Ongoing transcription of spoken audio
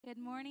Good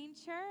morning,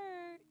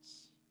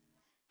 church.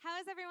 How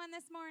is everyone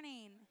this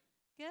morning?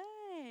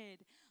 Good.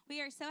 We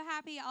are so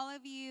happy all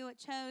of you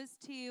chose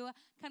to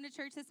come to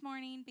church this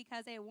morning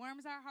because it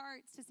warms our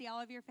hearts to see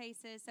all of your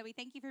faces. So we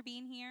thank you for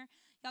being here.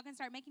 Y'all can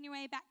start making your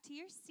way back to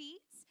your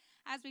seats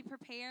as we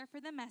prepare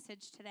for the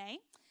message today.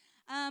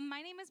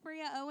 My name is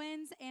Bria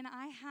Owens, and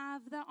I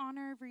have the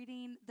honor of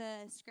reading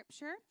the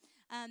scripture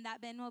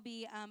that Ben will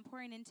be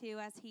pouring into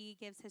as he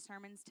gives his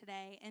sermons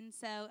today. And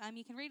so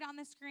you can read it on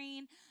the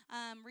screen,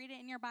 read it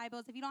in your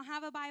Bibles. If you don't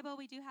have a Bible,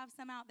 we do have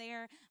some out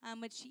there,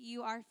 which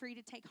you are free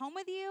to take home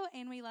with you.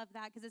 And we love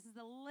that because this is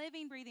the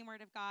living, breathing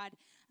Word of God.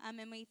 And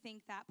we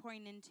think that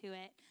pouring into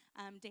it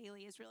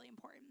daily is really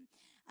important.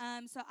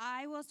 So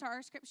I will start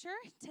our scripture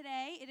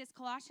today. It is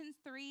Colossians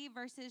 3,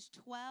 verses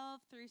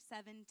 12 through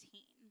 17.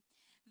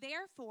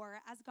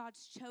 Therefore, as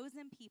God's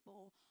chosen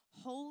people,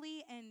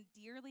 holy and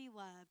dearly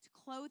loved,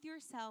 clothe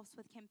yourselves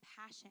with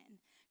compassion,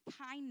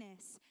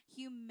 kindness,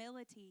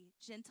 humility,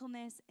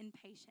 gentleness, and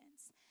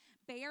patience.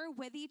 Bear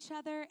with each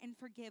other and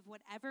forgive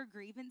whatever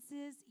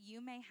grievances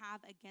you may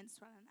have against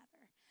one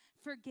another.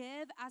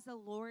 Forgive as the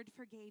Lord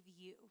forgave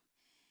you.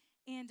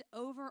 And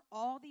over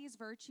all these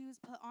virtues,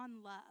 put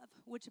on love,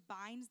 which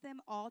binds them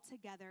all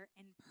together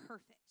in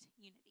perfect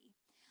unity.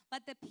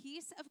 Let the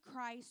peace of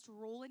Christ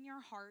rule in your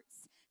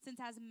hearts, since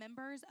as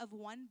members of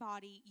one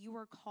body you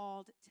are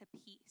called to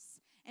peace.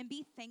 And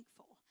be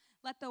thankful.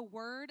 Let the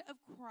word of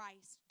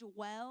Christ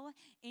dwell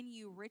in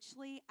you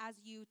richly as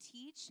you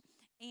teach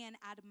and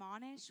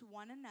admonish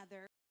one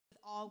another with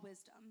all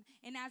wisdom.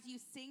 And as you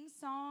sing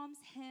psalms,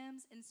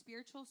 hymns, and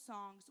spiritual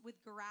songs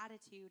with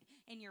gratitude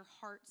in your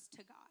hearts to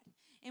God.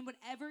 And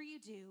whatever you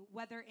do,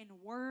 whether in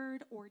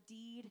word or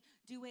deed,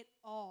 do it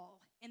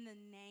all in the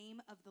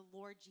name of the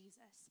Lord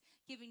Jesus,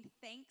 giving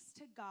thanks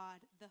to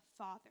God the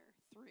Father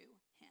through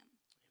him.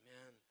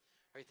 Amen.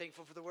 Are you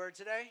thankful for the word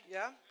today?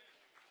 Yeah?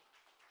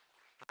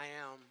 I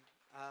am.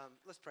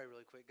 Let's pray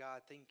really quick.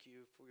 God, thank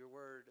you for your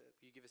word.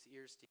 You give us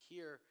ears to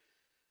hear,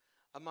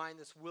 a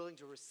mind that's willing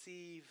to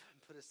receive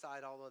and put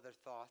aside all other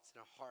thoughts,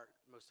 and a heart,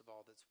 most of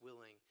all, that's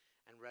willing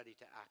and ready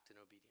to act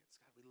in obedience.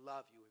 God, we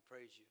love you. We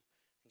praise you.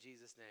 In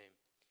Jesus' name,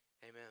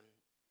 amen.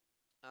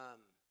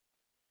 Um,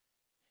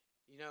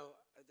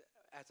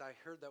 as I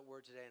heard that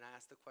word today and I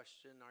asked the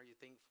question, are you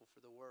thankful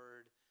for the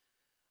word?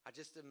 I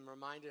just am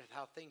reminded of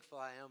how thankful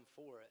I am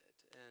for it.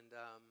 And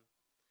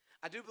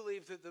I do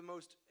believe that the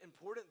most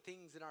important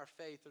things in our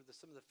faith are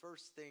some of the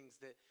first things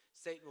that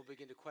Satan will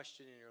begin to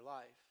question in your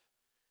life.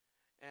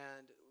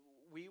 And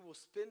we will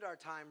spend our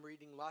time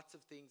reading lots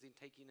of things and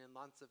taking in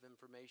lots of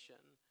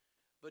information,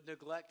 but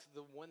neglect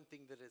the one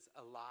thing that is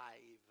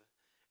alive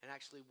and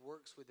actually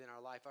works within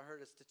our life. I heard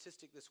a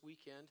statistic this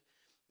weekend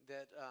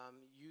that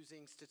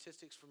using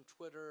statistics from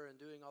Twitter and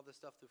doing all this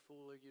stuff through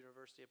Fuller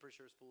University, I'm pretty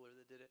sure it's Fuller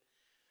that did it,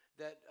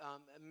 that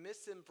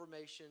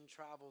misinformation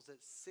travels at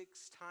 6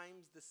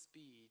 times the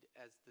speed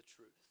as the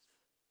truth.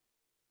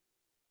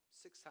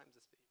 6 times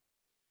the speed.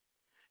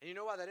 And you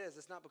know why that is?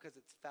 It's not because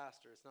it's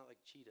faster. It's not like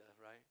cheetah,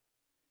 right?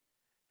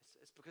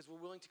 It's because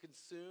we're willing to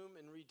consume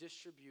and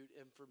redistribute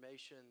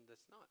information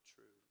that's not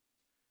true.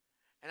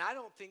 And I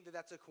don't think that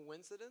that's a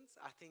coincidence.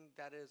 I think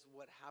that is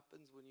what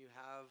happens when you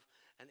have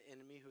an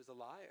enemy who's a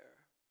liar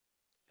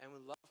and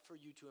would love for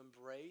you to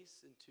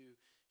embrace and to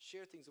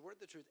share things, the word,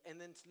 the truth,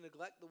 and then to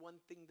neglect the one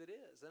thing that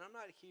is. And I'm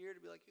not here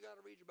to be like, you got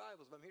to read your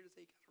Bibles, but I'm here to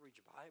say you got to read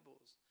your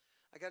Bibles.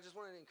 Like, I just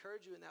want to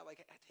encourage you in that.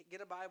 Like,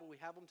 get a Bible.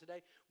 We have them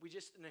today.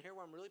 And here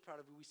what I'm really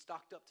proud of, we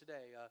stocked up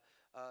today.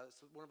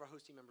 So one of our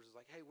hosting members was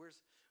like, hey,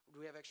 do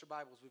we have extra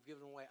Bibles? We've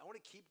given them away. I want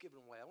to keep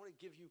giving them away. I want to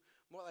give you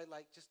more,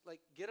 just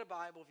get a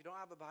Bible. If you don't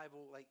have a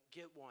Bible,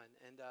 get one.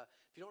 And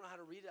if you don't know how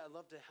to read it, I'd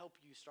love to help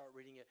you start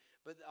reading it.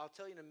 But I'll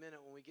tell you in a minute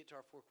when we get to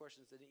our 4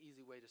 questions, an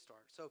easy way to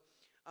start. So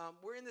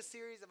we're in this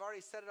series. I've already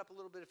set it up a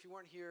little bit. If you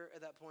weren't here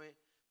at that point,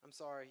 I'm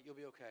sorry. You'll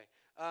be okay.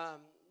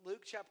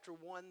 Luke chapter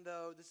 1,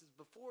 though, this is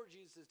before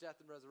Jesus'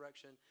 death and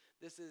resurrection.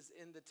 This is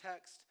in the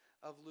text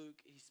of Luke.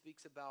 He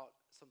speaks about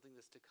something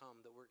that's to come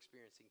that we're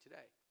experiencing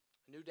today.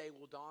 A new day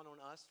will dawn on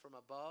us from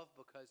above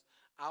because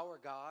our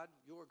God,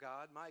 your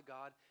God, my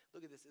God,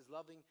 look at this, is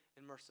loving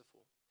and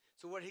merciful.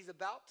 So what he's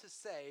about to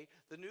say,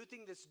 the new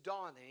thing that's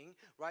dawning,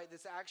 right,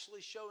 that's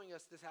actually showing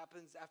us this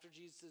happens after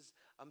Jesus'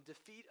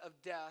 defeat of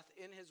death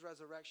in his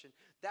resurrection.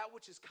 That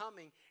which is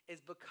coming is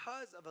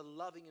because of a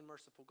loving and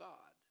merciful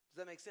God.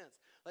 Does that make sense?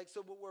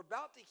 So what we're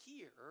about to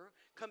hear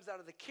comes out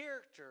of the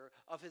character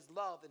of his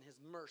love and his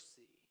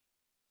mercy.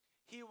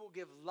 He will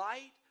give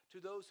light to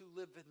those who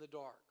live in the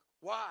dark.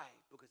 Why?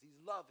 Because he's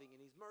loving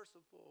and he's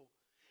merciful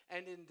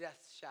and in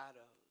death's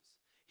shadows.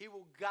 He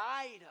will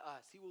guide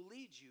us. He will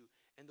lead you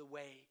in the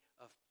way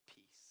of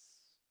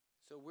peace.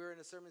 So we're in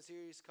a sermon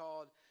series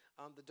called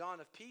The Dawn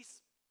of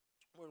Peace.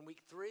 We're in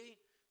week 3.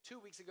 2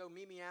 weeks ago,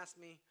 Mimi asked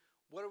me,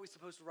 what are we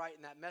supposed to write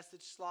in that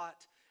message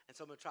slot? And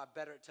so I'm going to try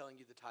better at telling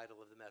you the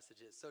title of the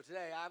messages. So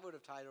today I would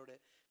have titled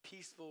it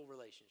Peaceful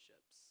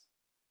Relationships.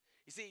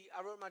 You see,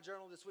 I wrote in my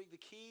journal this week, the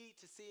key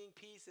to seeing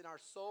peace in our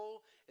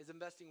soul is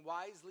investing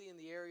wisely in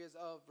the areas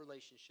of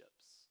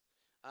relationships.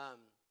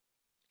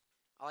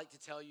 I like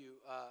to tell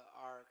you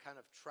our kind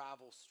of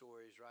travel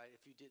stories, right?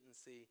 If you didn't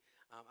see,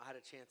 I had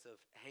a chance of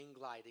hang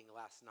gliding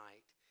last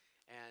night.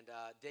 And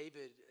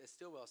David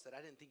Stillwell said, I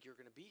didn't think you were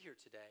going to be here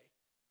today.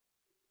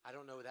 I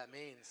don't know what that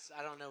means.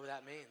 I don't know what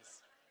that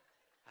means.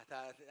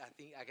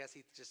 I guess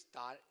he just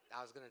thought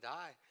I was going to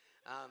die.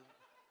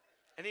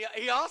 And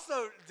he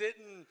also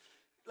didn't,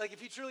 like, if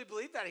he truly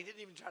believed that, he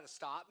didn't even try to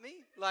stop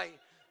me. Like,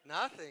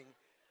 nothing.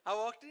 I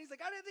walked in, he's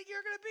like, I didn't think you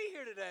were going to be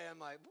here today. I'm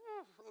like,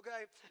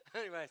 okay.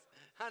 Anyways,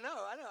 I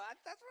know.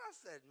 That's what I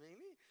said,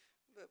 Mimi.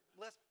 But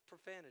less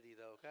profanity,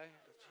 though, okay?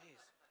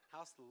 Jeez,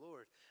 house of the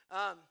Lord.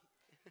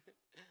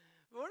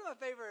 One of my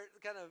favorite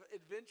kind of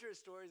adventurous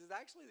stories is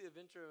actually the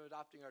adventure of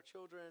adopting our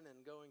children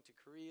and going to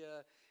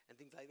Korea and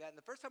things like that. And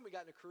the first time we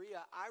got into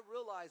Korea, I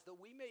realized that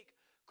we make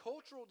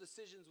cultural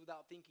decisions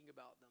without thinking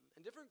about them.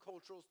 And different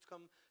cultures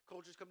come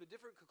to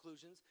different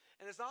conclusions.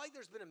 And it's not like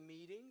there's been a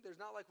meeting. There's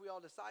not like we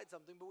all decide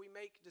something, but we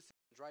make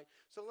decisions, right?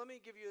 So let me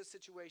give you a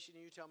situation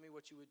and you tell me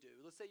what you would do.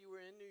 Let's say you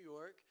were in New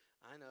York.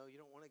 I know you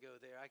don't want to go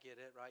there. I get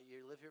it, right?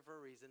 You live here for a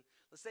reason.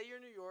 Let's say you're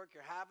in New York.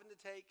 You're having to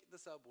take the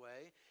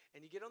subway,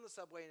 and you get on the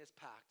subway, and it's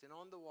packed. And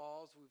on the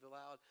walls, we've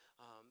allowed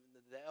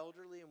the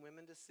elderly and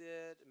women to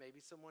sit,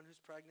 maybe someone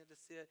who's pregnant to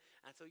sit.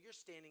 And so you're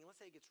standing.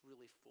 Let's say it gets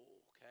really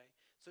full, okay?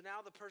 So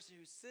now the person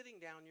who's sitting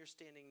down, you're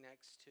standing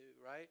next to,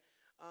 right?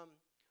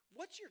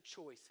 What's your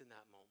choice in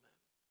that moment?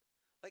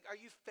 Like, are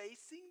you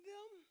facing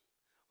them,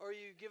 or are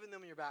you giving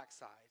them your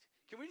backside?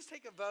 Can we just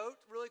take a vote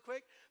really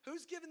quick?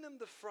 Who's giving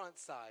them the front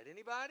side?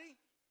 Anybody?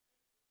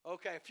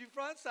 Okay, a few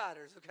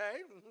front-siders,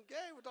 okay?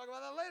 Okay, we'll talk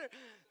about that later.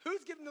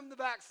 Who's giving them the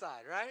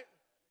backside, right?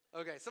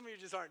 Okay, some of you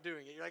just aren't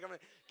doing it. You're like, I'm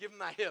going to give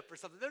them my hip or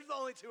something. There's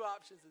only two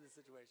options in this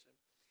situation.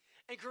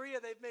 In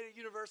Korea, they've made a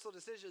universal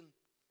decision,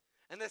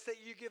 and they say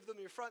you give them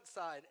your front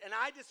side. And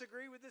I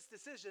disagree with this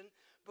decision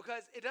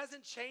because it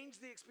doesn't change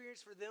the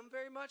experience for them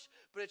very much,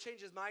 but it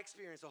changes my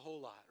experience a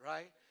whole lot,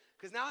 right?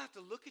 Because now I have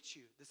to look at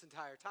you this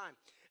entire time.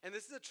 And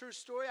this is a true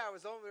story.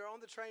 We were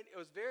on the train. It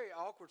was very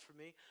awkward for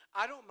me.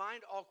 I don't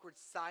mind awkward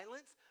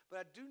silence, but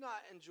I do not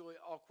enjoy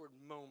awkward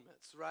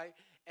moments, right?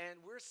 And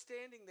we're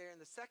standing there,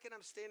 and the second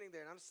I'm standing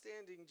there, and I'm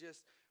standing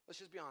just, let's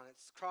just be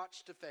honest,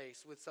 crotch to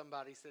face with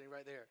somebody sitting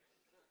right there.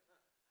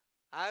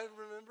 I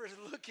remember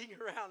looking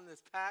around this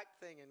packed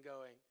thing and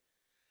going,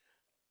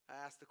 I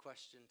asked the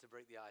question to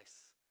break the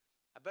ice.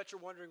 I bet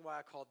you're wondering why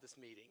I called this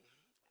meeting.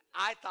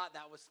 I thought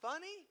that was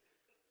funny.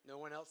 No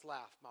one else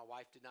laughed. My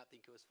wife did not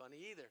think it was funny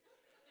either.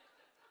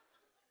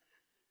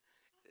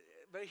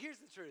 But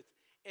here's the truth.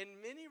 In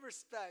many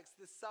respects,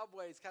 the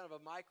subway is kind of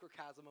a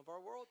microcosm of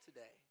our world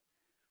today.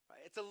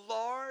 Right? It's a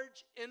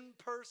large,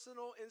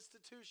 impersonal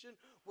institution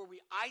where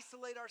we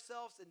isolate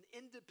ourselves, and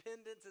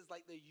independence is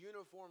like the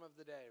uniform of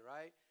the day,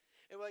 right?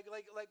 And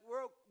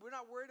we're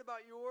not worried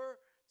about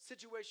your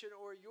situation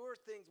or your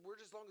things.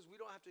 We're just, as long as we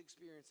don't have to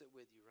experience it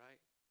with you,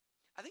 right?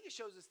 I think it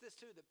shows us this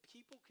too, that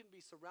people can be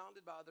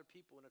surrounded by other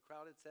people in a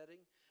crowded setting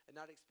and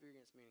not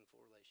experience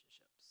meaningful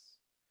relationships,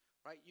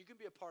 right? You can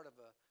be a part of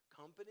a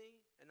company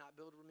and not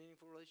build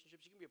meaningful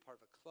relationships. You can be a part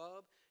of a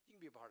club. You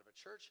can be a part of a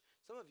church.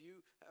 Some of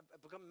you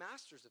have become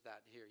masters of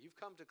that here. You've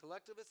come to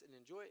Collectivist and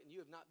enjoy it, and you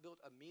have not built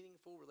a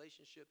meaningful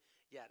relationship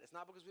yet. It's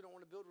not because we don't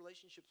want to build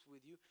relationships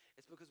with you.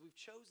 It's because we've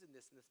chosen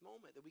this in this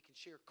moment, that we can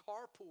share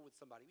carpool with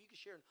somebody. We can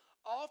share an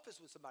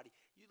office with somebody.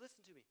 You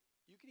listen to me.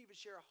 You can even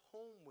share a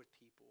home with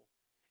people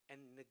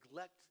and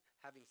neglect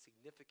having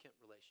significant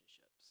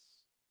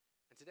relationships.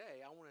 And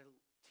today, I want to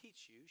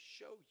teach you,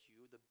 show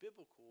you the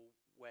biblical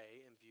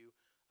way and view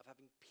of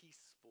having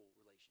peaceful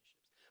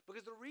relationships.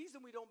 Because the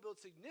reason we don't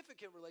build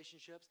significant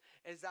relationships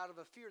is out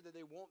of a fear that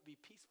they won't be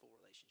peaceful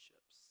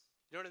relationships.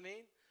 You know what I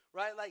mean?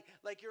 Right? Like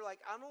you're like,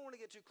 I don't want to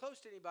get too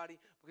close to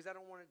anybody because I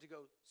don't want it to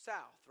go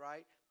south,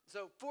 right?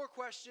 So 4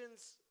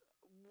 questions.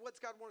 What's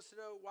God want us to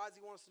know? Why does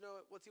he want us to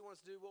know it? What's he want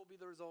us to do? What will be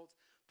the results?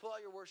 Pull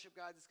out your worship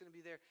guides. It's going to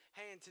be there.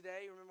 Hey, and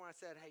today, remember when I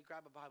said, hey,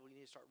 grab a Bible. You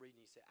need to start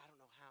reading. You say, I don't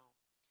know how.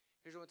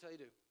 Here's what I'm going to tell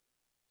you to do.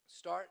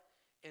 Start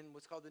in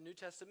what's called the New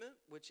Testament,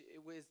 which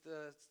is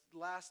the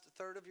last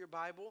third of your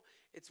Bible.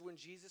 It's when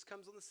Jesus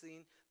comes on the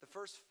scene. The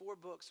first 4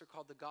 books are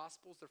called the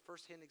Gospels. They're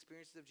firsthand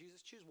experiences of Jesus.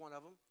 Choose one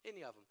of them,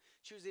 any of them.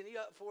 Choose any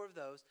 4 of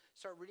those.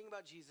 Start reading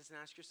about Jesus and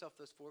ask yourself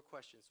those 4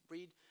 questions.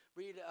 Read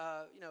 10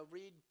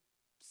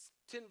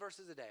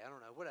 verses a day, I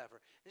don't know,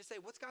 whatever. And just say,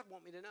 what's God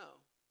want me to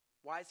know?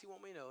 Why does he want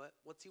me to know it?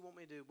 What's he want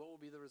me to do? What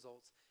will be the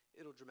results?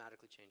 It'll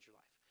dramatically change your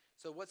life.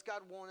 So what's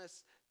God want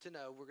us to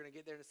know? We're going to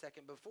get there in a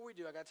second. But before we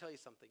do, I got to tell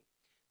you something.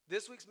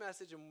 This week's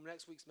message and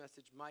next week's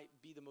message might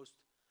be the most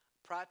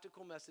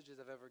practical messages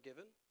I've ever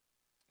given.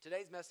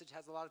 Today's message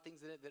has a lot of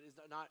things in it that is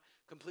not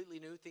completely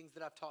new, things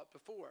that I've taught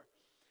before.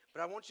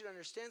 But I want you to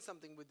understand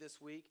something with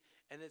this week,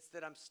 and it's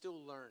that I'm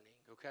still learning,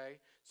 okay?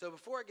 So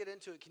before I get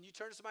into it, can you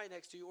turn to somebody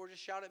next to you or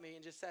just shout at me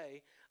and just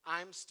say,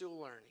 I'm still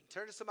learning.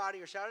 Turn to somebody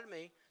or shout at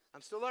me,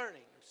 I'm still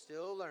learning. I'm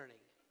still learning.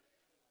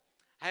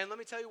 And let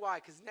me tell you why,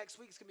 because next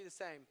week is going to be the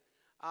same.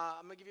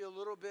 I'm going to give you a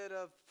little bit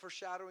of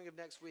foreshadowing of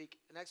next week.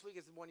 Next week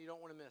is the one you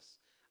don't want to miss.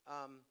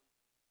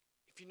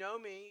 If you know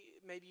me,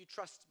 maybe you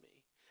trust me.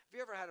 Have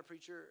you ever had a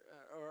preacher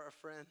or a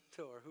friend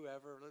or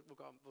whoever,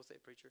 we'll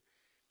say preacher,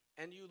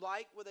 and you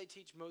like what they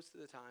teach most of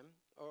the time,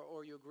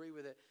 or you agree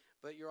with it,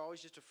 but you're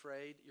always just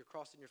afraid, you're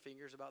crossing your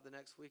fingers about the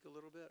next week a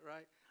little bit,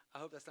 right? I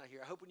hope that's not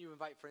here. I hope when you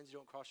invite friends,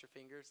 you don't cross your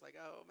fingers, like,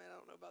 oh man, I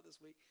don't know about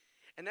this week.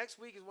 And next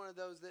week is one of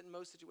those that in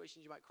most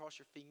situations you might cross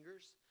your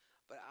fingers,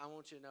 but I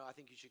want you to know, I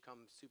think you should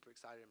come super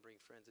excited and bring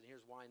friends. And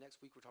here's why.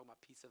 Next week we're talking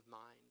about peace of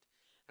mind.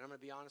 And I'm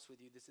going to be honest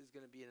with you, this is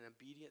going to be an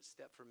obedient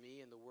step for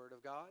me in the Word of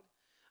God.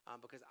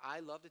 Because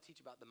I love to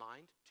teach about the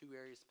mind, two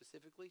areas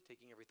specifically,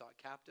 taking every thought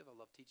captive. I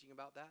love teaching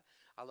about that.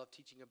 I love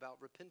teaching about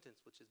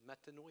repentance, which is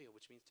metanoia,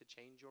 which means to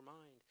change your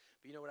mind.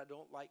 But you know what I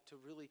don't like to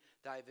really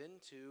dive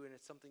into, and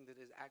it's something that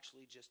is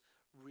actually just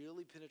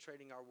really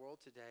penetrating our world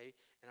today,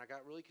 and I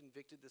got really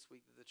convicted this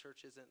week that the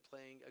church isn't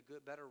playing a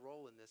better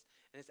role in this,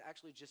 and it's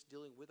actually just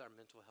dealing with our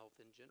mental health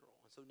in general.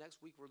 And so next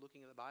week we're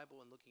looking at the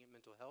Bible and looking at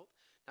mental health.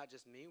 Not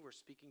just me, we're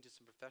speaking to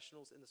some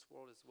professionals in this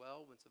world as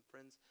well, and some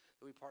friends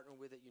that we partner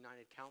with at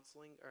United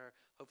Counseling, or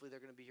hopefully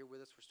they're going to be here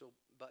with us. We're still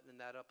buttoning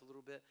that up a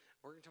little bit.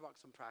 We're going to talk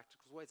about some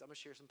practical ways. I'm going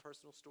to share some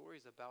personal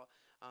stories about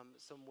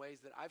some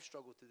ways that I've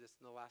struggled through this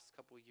in the last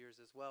couple of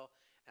years as well.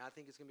 And I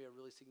think it's going to be a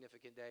really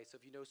significant day. So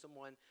if you know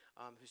someone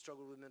who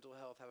struggled with mental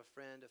health, have a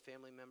friend, a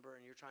family member,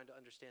 and you're trying to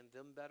understand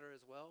them better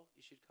as well,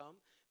 you should come.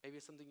 Maybe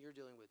it's something you're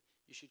dealing with.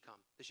 You should come.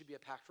 This should be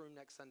a packed room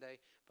next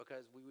Sunday,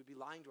 because we would be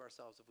lying to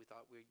ourselves if we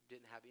thought we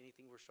didn't have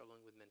anything we're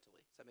struggling with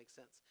mentally. Does that make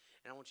sense?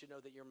 And I want you to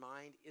know that your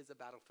mind is a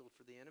battlefield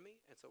for the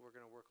enemy, and so we're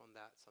going to work on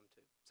that some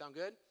too. Sound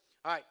good?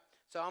 All right.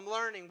 So I'm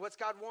learning. What's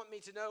God want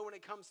me to know when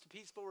it comes to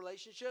peaceful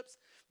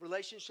relationships?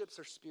 Relationships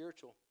are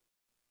spiritual.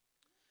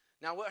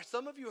 Now, what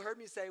some of you heard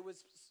me say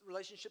was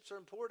relationships are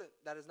important.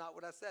 That is not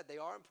what I said. They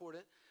are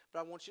important, but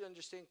I want you to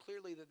understand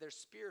clearly that they're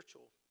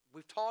spiritual.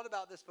 We've taught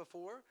about this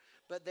before,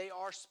 but they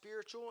are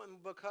spiritual,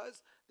 and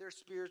because they're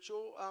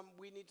spiritual,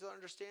 we need to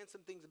understand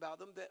some things about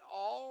them, that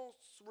all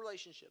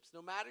relationships,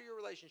 no matter your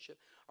relationship,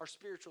 are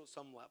spiritual at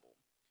some level.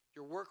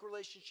 Your work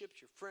relationships,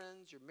 your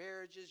friends, your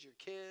marriages, your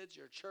kids,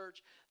 your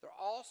church, they're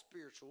all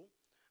spiritual.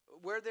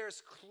 Where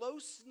there's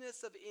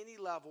closeness of any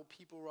level,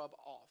 people rub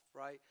off,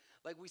 right?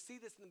 Like we see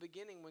this in the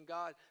beginning when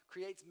God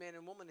creates man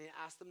and woman and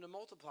asks them to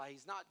multiply.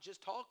 He's not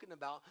just talking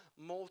about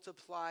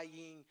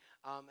multiplying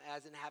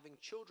as in having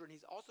children.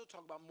 He's also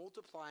talking about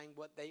multiplying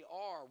what they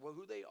are. Well,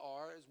 who they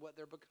are is what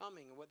they're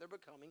becoming, and what they're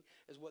becoming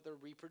is what they're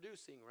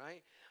reproducing,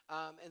 right?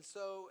 And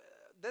so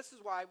this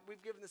is why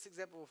we've given this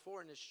example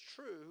before, and it's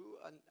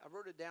true. I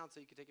wrote it down so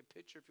you could take a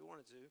picture if you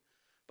wanted to.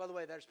 By the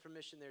way, there's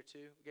permission there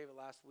too. We gave it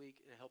last week,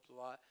 and it helped a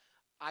lot.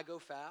 I go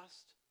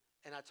fast,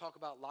 and I talk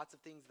about lots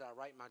of things that I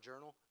write in my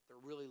journal. They're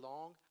really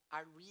long.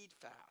 I read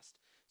fast.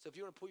 So if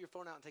you want to pull your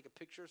phone out and take a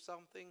picture of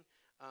something,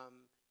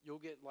 you'll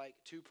get like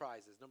 2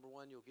 prizes. Number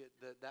 1, you'll get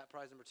that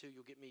prize. Number 2,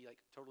 you'll get me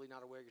like totally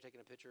not aware you're taking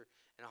a picture,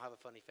 and I'll have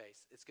a funny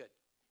face. It's good.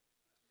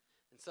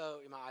 And so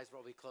my eyes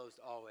will be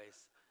closed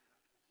always.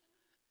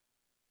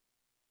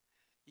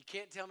 You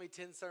can't tell me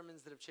 10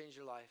 sermons that have changed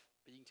your life,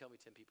 but you can tell me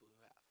 10 people who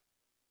have.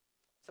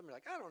 Some are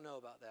like, I don't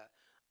know about that.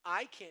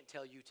 I can't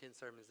tell you 10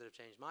 sermons that have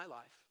changed my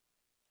life,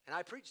 and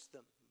I preached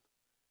them.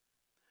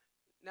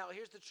 Now,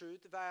 here's the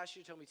truth. If I ask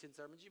you to tell me 10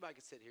 sermons, you might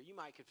could sit here. You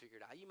might could figure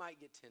it out. You might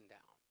get 10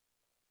 down.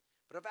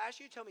 But if I ask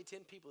you to tell me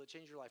 10 people that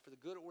changed your life for the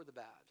good or the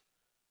bad,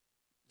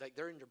 like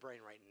they're in your brain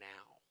right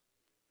now,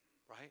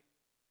 right?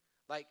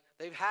 Like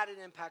they've had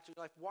an impact on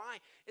your life. Why?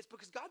 It's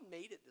because God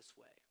made it this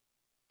way.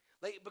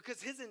 Like,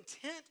 because his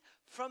intent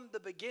from the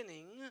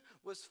beginning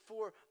was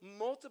for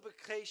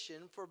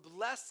multiplication, for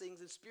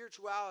blessings and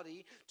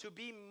spirituality to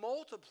be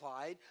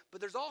multiplied, but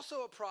there's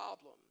also a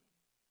problem.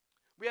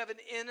 We have an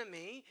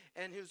enemy,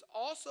 and who's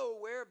also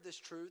aware of this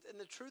truth, and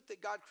the truth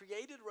that God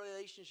created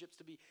relationships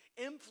to be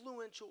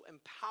influential and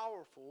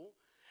powerful,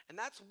 and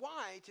that's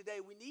why today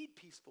we need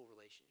peaceful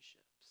relationships.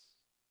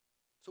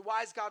 So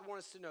why does God want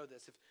us to know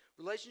this? If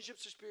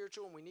relationships are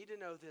spiritual, and we need to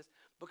know this,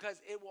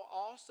 because it will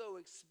also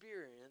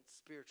experience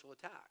spiritual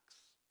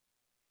attacks.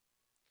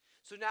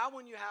 So now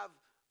when you have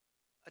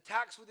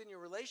attacks within your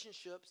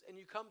relationships and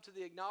you come to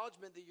the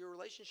acknowledgement that your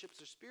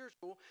relationships are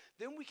spiritual,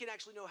 then we can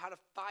actually know how to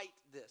fight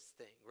this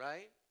thing,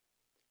 right?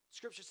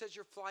 Scripture says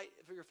your fight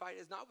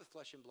is not with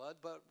flesh and blood,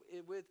 but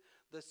with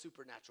the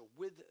supernatural,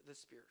 with the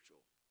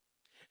spiritual.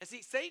 And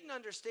see, Satan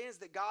understands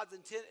that God's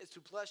intent is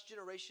to bless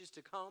generations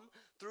to come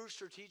through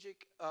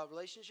strategic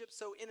relationships.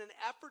 So in an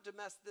effort to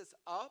mess this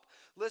up,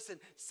 listen,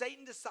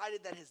 Satan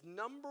decided that his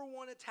number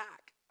one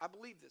attack, I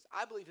believe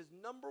his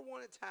number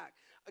one attack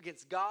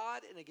against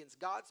God and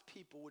against God's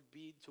people would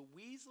be to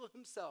weasel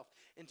himself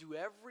into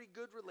every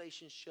good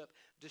relationship,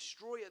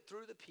 destroy it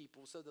through the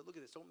people, so that, look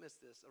at this, don't miss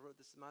this. I wrote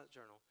this in my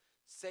journal.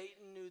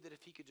 Satan knew that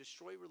if he could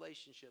destroy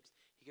relationships,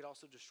 he could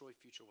also destroy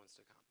future ones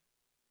to come.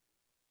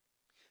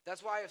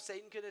 That's why if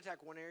Satan could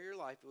attack one area of your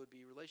life, it would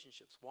be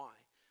relationships. Why?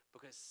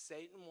 Because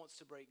Satan wants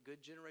to break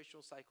good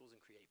generational cycles and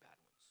create bad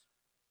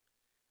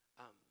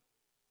ones.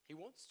 He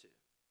wants to.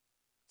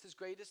 It's his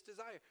greatest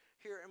desire.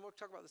 Here, and we'll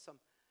talk about this some.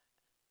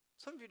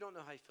 Some of you don't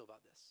know how you feel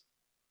about this.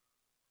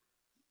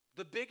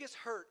 The biggest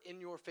hurt in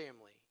your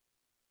family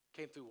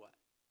came through what?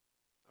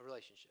 A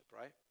relationship,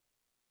 right?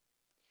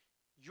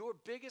 Your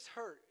biggest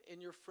hurt in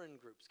your friend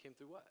groups came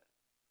through what?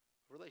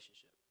 A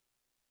relationship.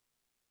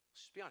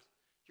 Let's just be honest.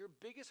 Your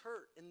biggest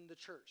hurt in the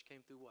church came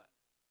through what?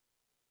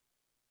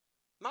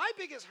 My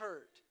biggest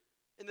hurt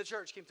in the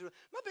church came through.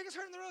 My biggest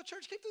hurt in the real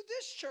church came through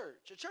this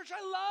church. A church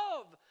I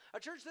love. A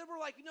church that we're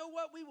like, you know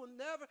what? We're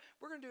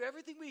going to do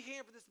everything we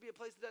can for this to be a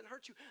place that doesn't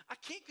hurt you. I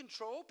can't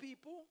control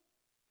people.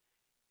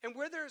 And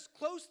where there's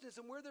closeness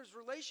and where there's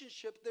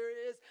relationship, there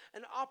is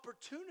an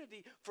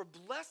opportunity for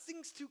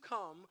blessings to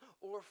come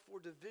or for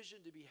division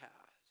to be had.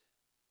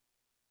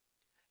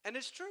 And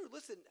it's true.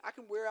 Listen, I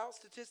can wear out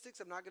statistics.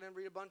 I'm not going to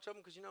read a bunch of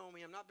them because you know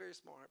me, I'm not very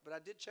smart. But I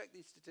did check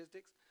these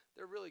statistics.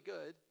 They're really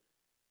good.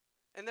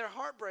 And they're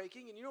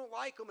heartbreaking, and you don't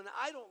like them, and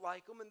I don't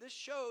like them. And this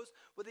shows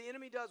what the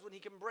enemy does when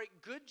he can break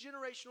good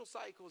generational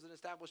cycles and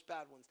establish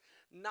bad ones.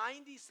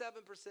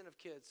 97% of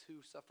kids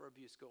who suffer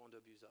abuse go on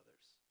to abuse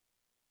others.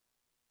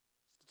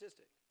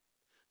 Statistic.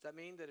 Does that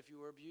mean that if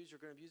you were abused, you're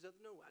going to abuse others?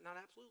 No,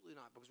 absolutely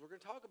not, because we're going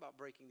to talk about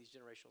breaking these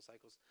generational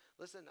cycles.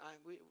 Listen,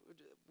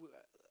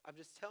 I'm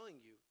just telling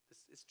you,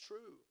 this is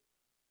true.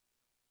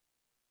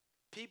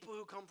 People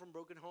who come from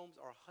broken homes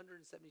are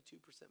 172%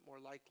 more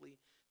likely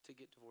to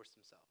get divorced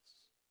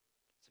themselves.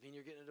 Does it mean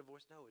you're getting a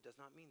divorce? No, it does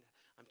not mean that.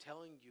 I'm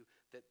telling you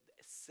that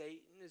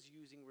Satan is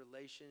using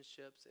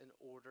relationships in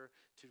order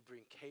to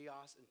bring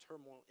chaos and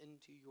turmoil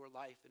into your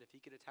life. And if he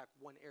can attack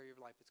one area of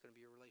life, it's going to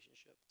be your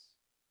relationships.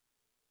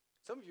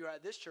 Some of you are at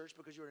this church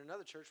because you're in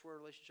another church where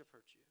a relationship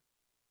hurt you.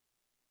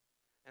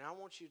 And I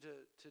want you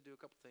to do a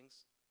couple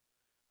things.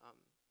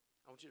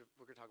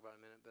 We're going to talk about it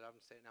in a minute, but I'm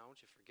saying now I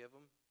want you to forgive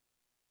them.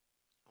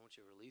 I want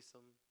you to release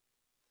them.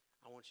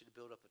 I want you to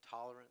build up a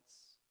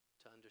tolerance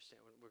to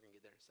understand. We're going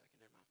to get there in a second.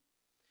 Never mind.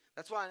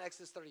 That's why in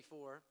Exodus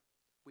 34,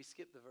 we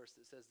skip the verse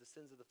that says the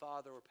sins of the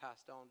father were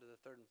passed on to the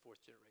third and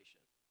fourth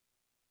generation.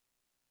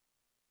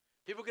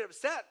 People get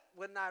upset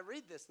when I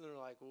read this, and they're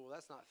like, well,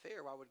 that's not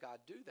fair. Why would God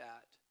do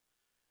that?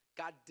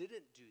 God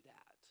didn't do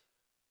that.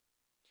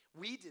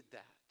 We did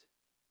that.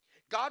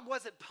 God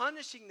wasn't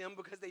punishing them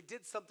because they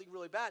did something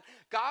really bad.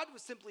 God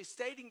was simply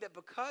stating that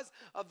because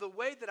of the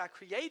way that I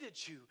created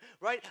you,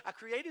 right? I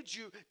created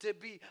you to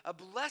be a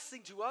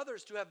blessing to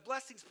others, to have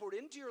blessings poured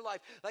into your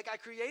life. Like I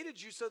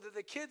created you so that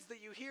the kids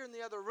that you hear in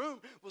the other room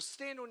will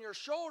stand on your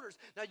shoulders.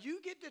 Now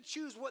you get to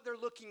choose what they're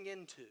looking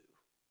into.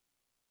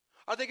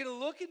 Are they going to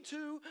look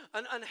into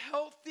an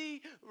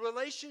unhealthy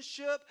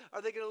relationship?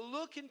 Are they going to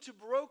look into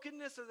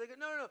brokenness?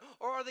 No.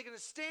 Or are they going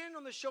to stand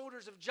on the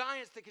shoulders of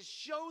giants that can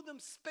show them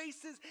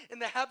spaces in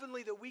the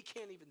heavenly that we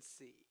can't even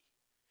see?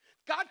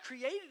 God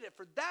created it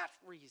for that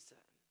reason.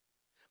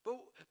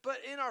 But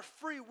in our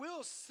free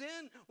will,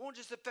 sin won't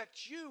just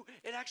affect you.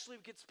 It actually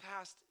gets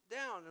passed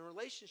down. And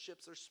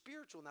relationships are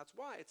spiritual, and that's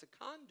why it's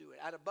a conduit.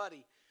 I had a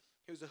buddy.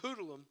 He was a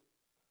hoodlum.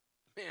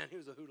 Man, he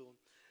was a hoodlum.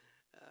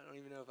 I don't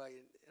even know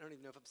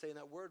if I'm saying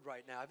that word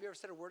right now. Have you ever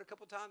said a word a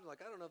couple times?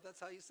 Like, I don't know if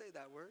that's how you say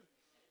that word.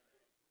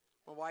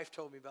 My wife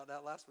told me about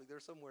that last week. There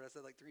was some word I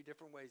said like 3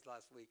 different ways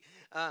last week.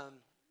 But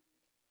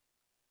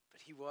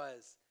he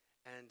was.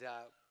 And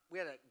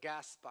we had a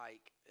gas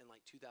spike in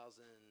like 2000,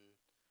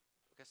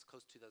 I guess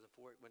close to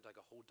 2004. It went to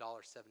like a whole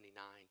 $1.79.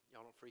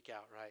 Y'all don't freak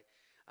out, right?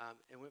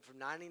 It went from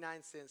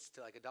 99 cents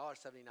to like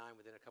 $1.79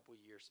 within a couple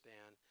year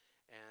span.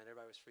 And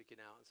everybody was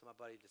freaking out. And so my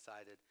buddy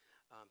decided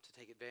to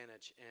take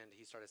advantage, and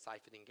he started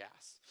siphoning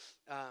gas.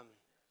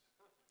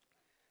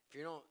 If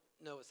you don't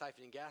know what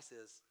siphoning gas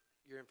is,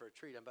 you're in for a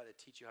treat. I'm about to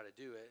teach you how to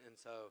do it. And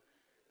so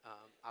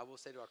I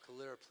will say to our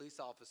Calera police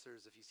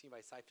officers, if you see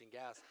anybody siphoning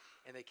gas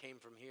and they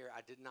came from here,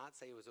 I did not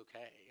say it was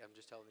okay. I'm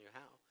just telling you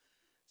how.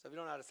 So if you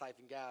don't know how to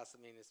siphon gas,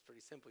 I mean, it's pretty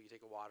simple. You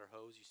take a water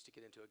hose, you stick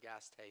it into a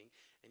gas tank,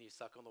 and you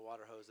suck on the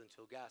water hose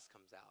until gas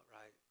comes out,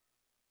 right?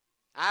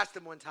 I asked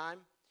him one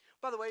time,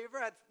 by the way, you ever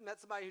met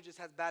somebody who just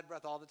has bad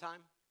breath all the time?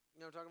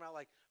 You know what I'm talking about?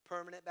 Like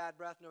permanent bad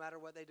breath no matter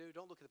what they do?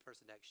 Don't look at the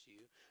person next to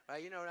you, right?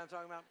 You know what I'm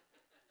talking about?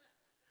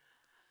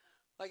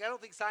 Like, I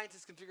don't think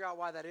scientists can figure out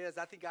why that is.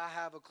 I think I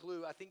have a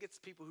clue. I think it's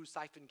people who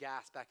siphoned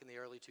gas back in the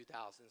early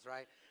 2000s,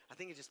 right? I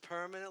think it just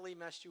permanently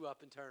messed you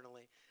up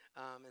internally.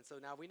 And so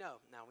now we know.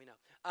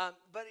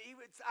 But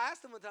I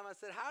asked him one time, I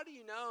said, how do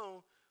you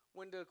know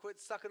when to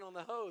quit sucking on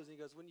the hose? And he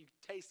goes, when you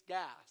taste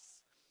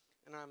gas.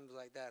 And I'm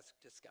like, that's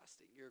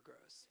disgusting. You're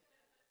gross.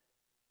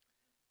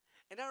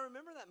 And I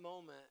remember that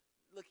moment,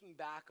 looking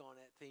back on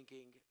it,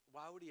 thinking,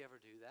 why would he ever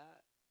do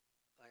that?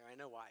 Like, I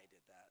know why he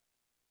did that.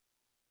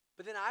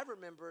 But then I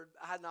remembered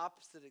I had an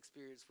opposite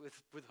experience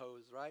with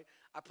hose, right?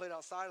 I played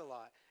outside a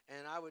lot,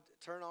 and I would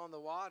turn on the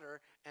water,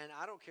 and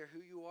I don't care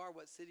who you are,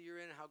 what city you're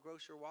in, how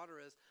gross your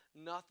water is,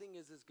 nothing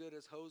is as good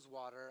as hose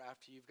water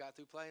after you've got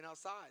through playing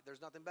outside.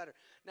 There's nothing better.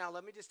 Now,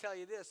 let me just tell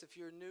you this. If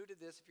you're new to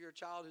this, if you're a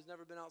child who's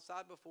never been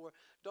outside before,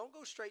 don't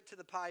go straight to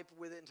the pipe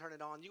with it and turn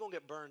it on. You're going to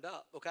get burned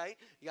up, okay?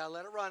 You got to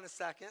let it run a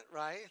second,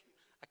 right?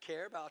 I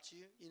care about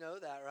you. You know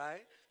that,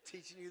 right?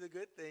 Teaching you the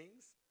good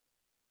things.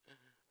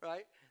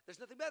 Right? There's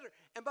nothing better.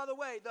 And by the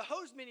way, the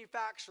hose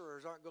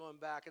manufacturers aren't going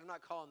back, and I'm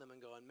not calling them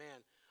and going,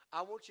 man,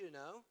 I want you to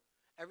know,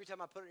 every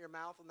time I put it in your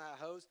mouth on that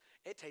hose,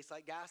 it tastes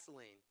like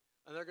gasoline.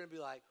 And they're going to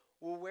be like,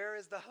 well, where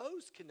is the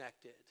hose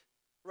connected?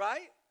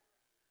 Right?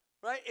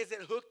 Right? Is it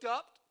hooked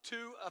up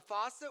to a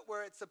faucet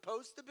where it's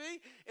supposed to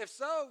be? If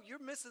so, you're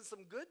missing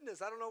some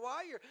goodness. I don't know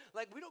why you're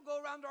like, we don't go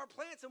around our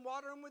plants and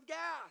water them with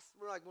gas.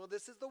 We're like, well,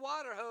 this is the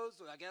water hose.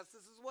 So I guess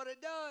this is what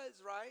it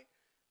does, right?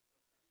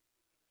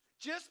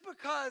 Just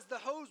because the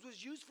hose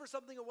was used for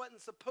something it wasn't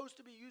supposed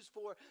to be used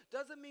for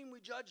doesn't mean we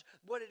judge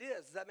what it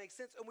is. Does that make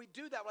sense? And we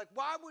do that. Like,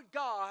 why would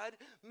God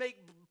make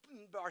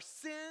our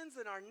sins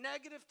and our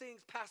negative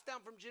things passed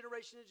down from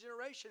generation to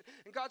generation?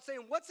 And God's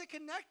saying, what's it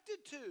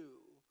connected to?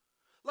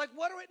 Like,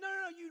 what are we?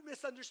 No, you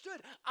misunderstood.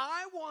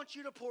 I want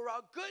you to pour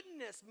out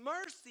goodness,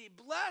 mercy,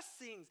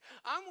 blessings.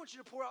 I want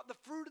you to pour out the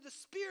fruit of the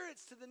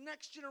spirits to the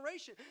next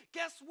generation.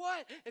 Guess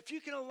what? If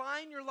you can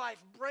align your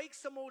life, break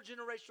some old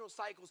generational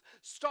cycles,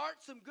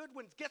 start some good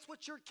ones, guess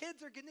what your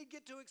kids are going to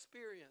get to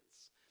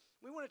experience?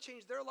 We want to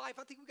change their life.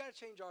 I think we got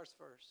to change ours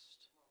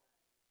first.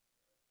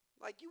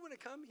 Like, you want to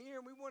come here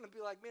and we want to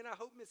be like, man, I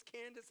hope Miss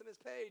Candace and Miss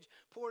Paige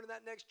pour into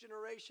that next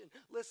generation.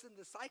 Listen,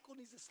 the cycle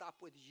needs to stop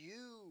with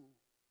you.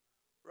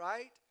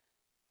 Right?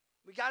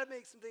 We got to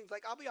make some things.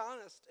 Like, I'll be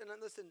honest. And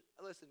listen,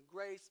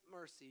 grace,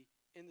 mercy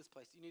in this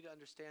place. You need to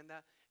understand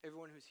that.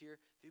 Everyone who's here,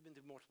 if you've been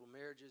through multiple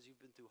marriages, you've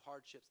been through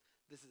hardships,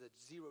 this is a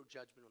zero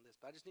judgment on this.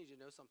 But I just need you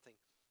to know something.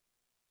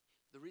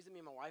 The reason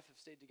me and my wife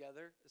have stayed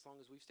together as long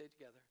as we've stayed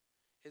together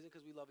isn't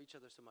because we love each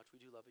other so much.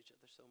 We do love each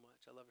other so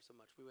much. I love her so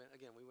much. We went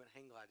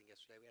hang gliding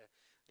yesterday. We had,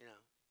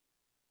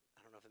 I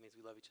don't know if it means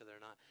we love each other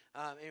or not.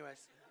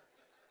 Anyways.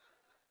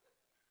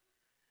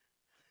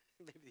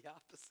 Maybe the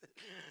opposite.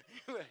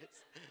 Anyways,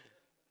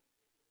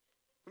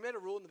 we made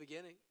a rule in the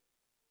beginning.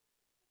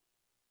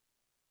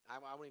 I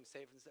won't even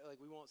say it.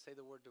 Like, we won't say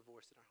the word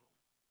divorce in our home.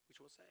 We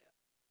just won't say it.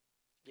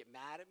 Get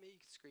mad at me,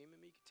 you can scream at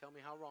me, you can tell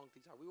me how wrong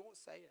things are. We won't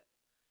say it.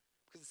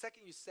 Because the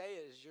second you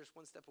say it is you're just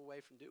one step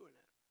away from doing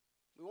it.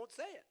 We won't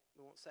say it.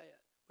 We won't say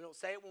it. We don't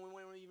say it when we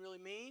want to be really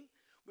mean.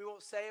 We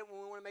won't say it when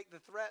we want to make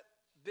the threat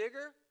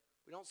bigger.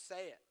 We don't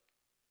say it.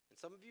 And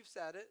some of you have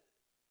said it.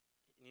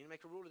 You need to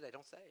make a rule today.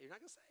 Don't say it. You're not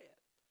going to say it.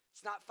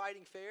 It's not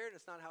fighting fair, and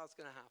it's not how it's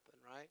going to happen,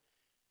 right?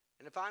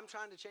 And if I'm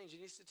trying to change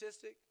any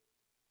statistic,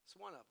 it's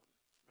one of them,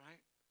 right?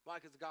 Why?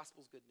 Because the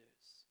gospel's good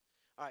news.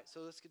 All right,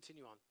 so let's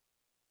continue on.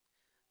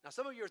 Now,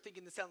 some of you are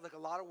thinking this sounds like a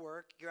lot of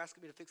work. You're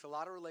asking me to fix a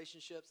lot of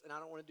relationships, and I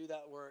don't want to do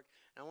that work.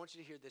 And I want you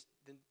to hear this.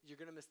 Then you're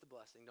going to miss the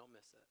blessing. Don't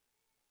miss it.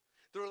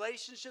 The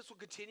relationships will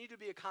continue to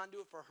be a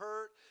conduit for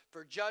hurt,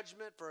 for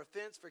judgment, for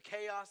offense, for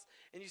chaos.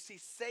 And you see,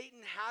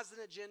 Satan has an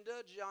agenda.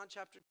 John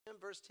chapter 10,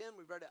 verse 10.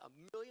 We've read it a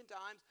million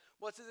times.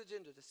 What's his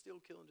agenda? To steal,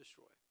 kill, and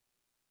destroy.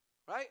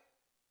 Right?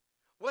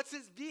 What's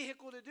his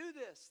vehicle to do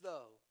this,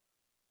 though?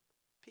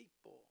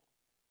 People.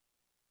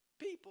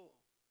 People.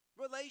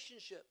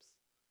 Relationships.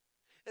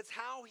 It's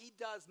how he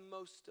does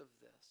most of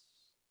this.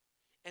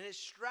 And his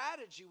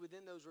strategy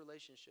within those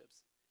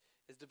relationships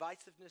is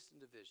divisiveness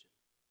and division.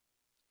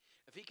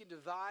 If he can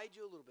divide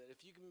you a little bit,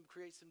 if you can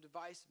create some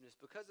divisiveness,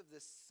 because of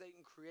this,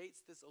 Satan creates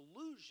this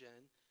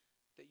illusion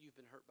that you've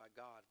been hurt by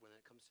God when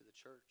it comes to the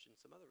church and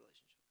some other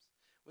relationships.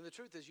 When the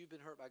truth is you've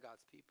been hurt by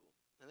God's people,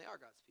 and they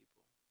are God's people.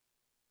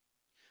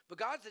 But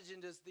God's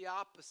agenda is the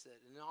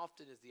opposite, and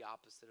often is the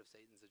opposite of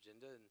Satan's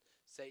agenda, and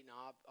Satan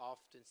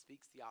often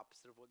speaks the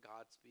opposite of what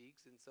God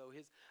speaks. And so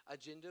his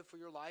agenda for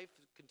your life,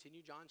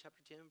 continue John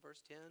chapter 10, verse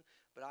 10,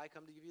 but I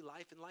come to give you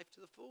life and life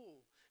to the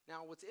full.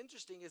 Now, what's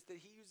interesting is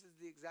that he uses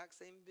the exact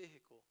same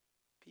vehicle,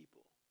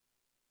 people.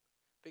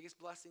 Biggest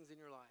blessings in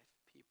your life,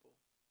 people,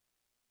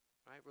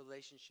 right?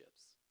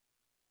 Relationships.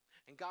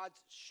 And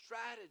God's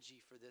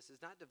strategy for this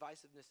is not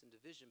divisiveness and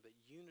division, but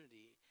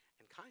unity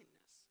and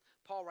kindness.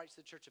 Paul writes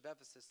to the church of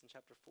Ephesus in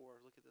chapter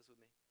 4. Look at this with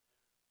me.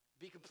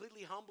 Be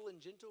completely humble and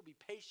gentle. Be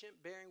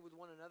patient, bearing with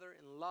one another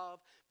in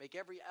love. Make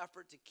every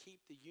effort to keep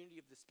the unity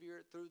of the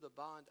Spirit through the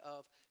bond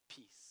of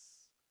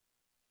peace.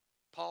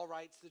 Paul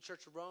writes to the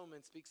church of Rome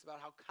and speaks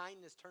about how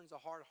kindness turns a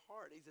hard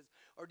heart. He says,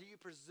 or do you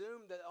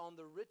presume that on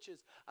the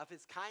riches of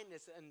his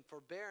kindness and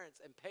forbearance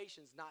and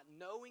patience, not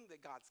knowing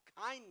that God's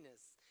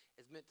kindness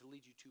is meant to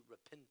lead you to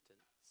repentance?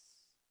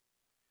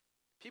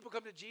 People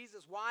come to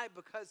Jesus. Why?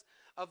 Because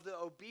of the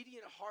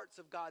obedient hearts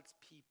of God's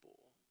people.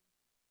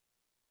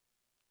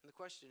 And the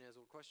question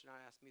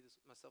I asked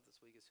myself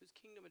this week is, whose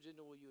kingdom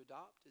agenda will you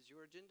adopt as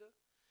your agenda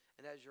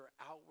and as your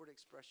outward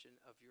expression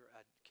of your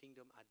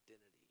kingdom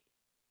identity?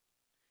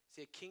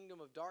 See, a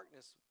kingdom of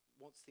darkness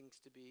wants things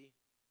to be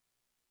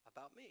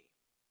about me.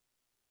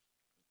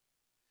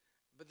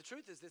 But the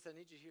truth is this, I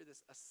need you to hear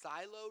this. A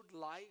siloed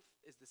life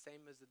is the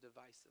same as a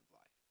divisive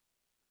life.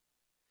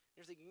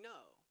 You're thinking,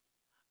 no,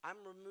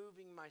 I'm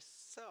removing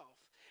myself.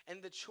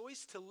 And the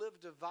choice to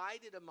live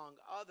divided among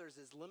others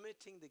is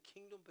limiting the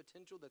kingdom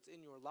potential that's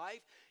in your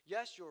life.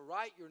 Yes, you're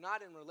right. You're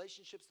not in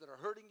relationships that are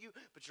hurting you,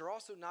 but you're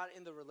also not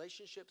in the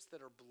relationships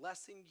that are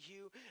blessing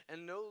you.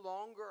 And no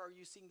longer are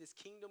you seeing this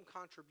kingdom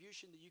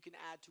contribution that you can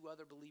add to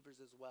other believers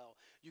as well.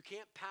 You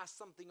can't pass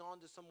something on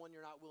to someone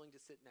you're not willing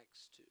to sit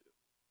next to.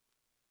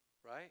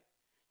 Right?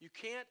 You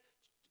can't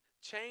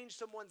change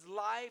someone's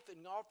life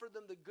and offer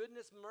them the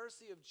goodness,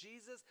 mercy of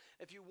Jesus,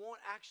 if you won't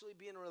actually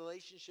be in a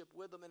relationship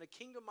with them. And a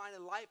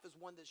kingdom-minded life is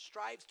one that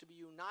strives to be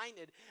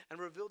united and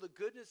reveal the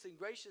goodness and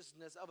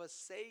graciousness of a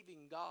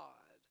saving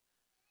God.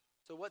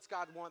 So what's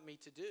God want me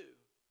to do?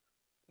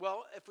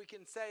 Well, if we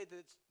can say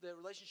that the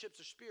relationships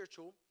are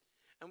spiritual,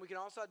 and we can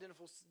also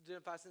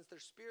identify since they're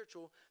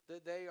spiritual,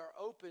 that they are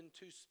open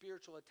to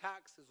spiritual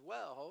attacks as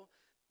well,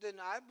 then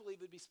I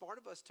believe it would be smart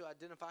of us to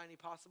identify any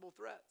possible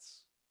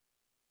threats.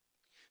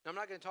 Now, I'm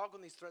not going to talk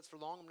on these threats for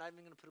long. I'm not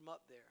even going to put them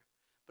up there.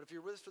 But if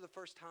you're with us for the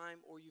first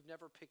time or you've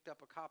never picked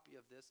up a copy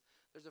of this,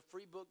 there's a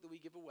free book that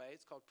we give away.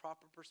 It's called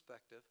Proper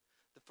Perspective.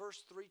 The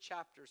first 3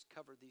 chapters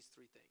cover these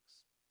 3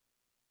 things.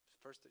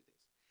 First 3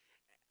 things.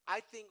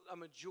 I think a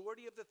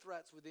majority of the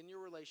threats within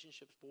your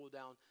relationships boil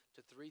down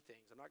to 3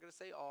 things. I'm not going to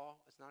say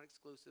all. It's not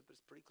exclusive, but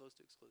it's pretty close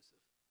to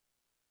exclusive.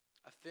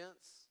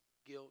 Offense,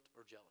 guilt,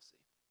 or jealousy.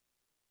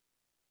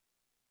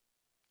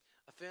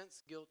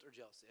 Offense, guilt, or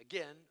jealousy.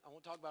 Again, I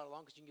won't talk about it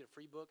long because you can get a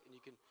free book and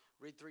you can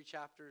read 3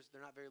 chapters. They're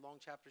not very long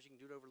chapters. You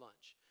can do it over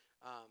lunch.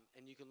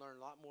 And you can learn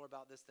a lot more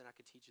about this than I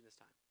could teach in this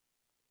time.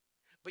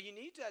 But you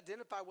need to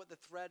identify what the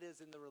threat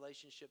is in the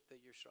relationship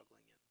that you're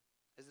struggling in.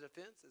 Is it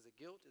offense? Is it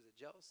guilt? Is it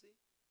jealousy?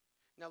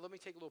 Now, let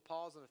me take a little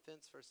pause on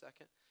offense for a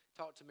second.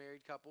 Talk to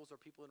married couples or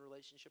people in a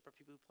relationship or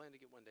people who plan to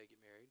one day get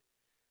married.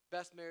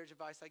 Best marriage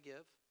advice I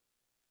give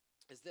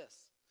is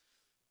this: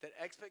 that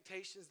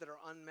expectations that are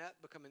unmet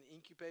become an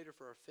incubator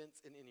for offense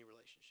in any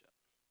relationship.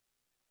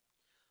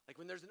 Like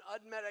when there's an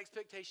unmet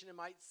expectation, it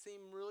might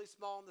seem really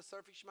small on the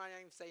surface. You might not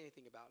even say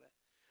anything about it.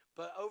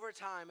 But over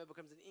time, it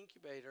becomes an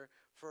incubator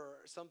for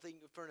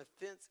an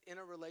offense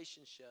in a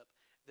relationship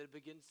that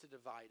begins to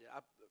divide it. I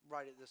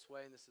write it this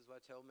way, and this is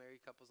what I tell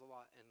married couples a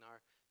lot in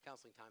our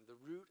counseling time. The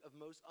root of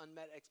most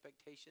unmet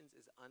expectations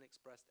is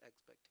unexpressed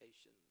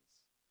expectations.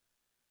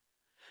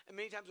 And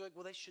many times we're like,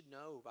 well, they should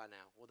know by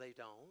now. Well, they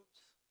don't.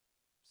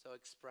 So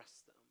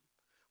express them.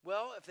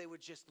 Well, if they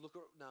would just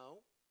no.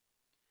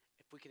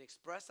 If we can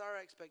express our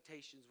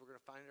expectations, we're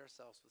going to find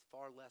ourselves with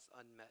far less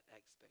unmet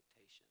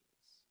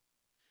expectations.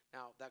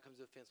 Now, that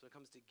comes to offense. When it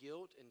comes to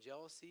guilt and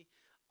jealousy,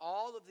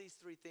 all of these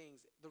 3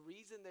 things, the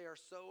reason they are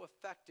so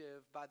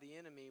effective by the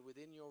enemy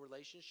within your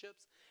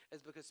relationships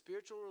is because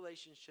spiritual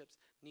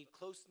relationships need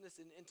closeness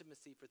and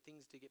intimacy for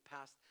things to get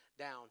passed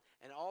down.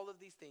 And all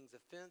of these things,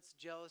 offense,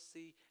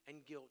 jealousy,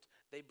 and guilt,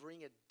 they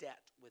bring a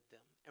debt with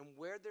them. And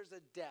where there's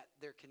a debt,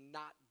 there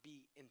cannot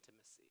be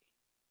intimacy.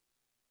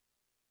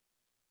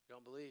 You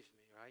don't believe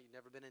me, right? You've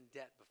never been in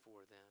debt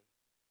before then.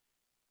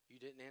 You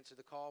didn't answer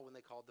the call when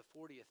they called the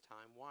 40th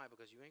time. Why?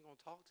 Because you ain't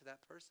going to talk to that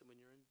person when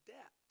you're in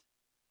debt.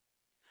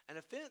 An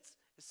offense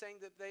is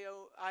saying that they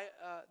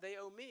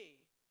owe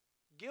me.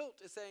 Guilt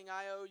is saying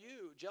I owe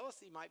you.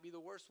 Jealousy might be the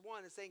worst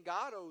one. It's saying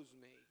God owes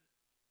me.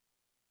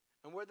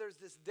 And where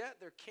there's this debt,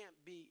 there can't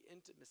be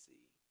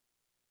intimacy.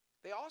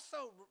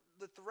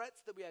 The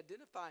threats that we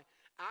identify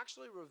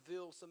actually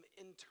reveal some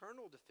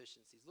internal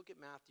deficiencies. Look at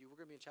Matthew. We're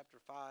going to be in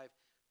chapter 5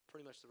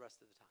 pretty much the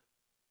rest of the time.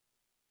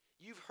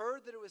 You've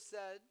heard that it was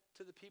said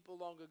to the people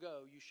long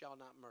ago, you shall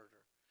not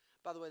murder.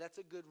 By the way, that's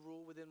a good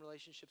rule within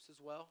relationships as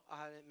well.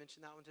 I didn't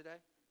mention that one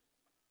today.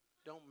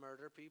 Don't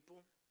murder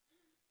people,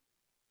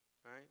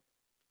 right?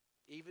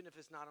 Even if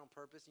it's not on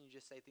purpose and you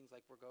just say things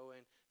like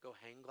go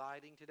hang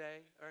gliding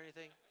today or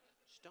anything,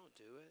 just don't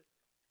do it.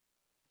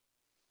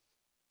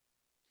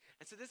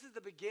 And so this is the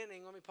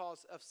beginning, let me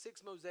pause, of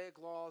 6 Mosaic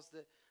laws,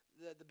 the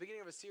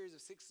beginning of a series of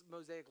 6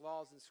 Mosaic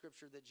laws in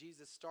Scripture that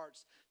Jesus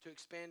starts to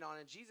expand on.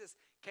 And Jesus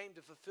came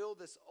to fulfill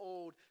this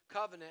old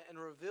covenant and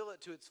reveal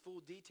it to its full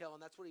detail,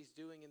 and that's what he's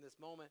doing in this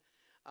moment.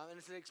 And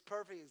it's a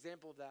perfect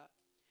example of that.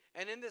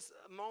 And in this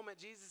moment,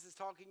 Jesus is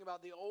talking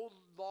about the old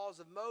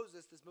laws of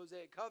Moses, this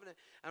Mosaic covenant,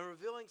 and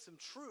revealing some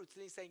truths.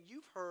 And he's saying,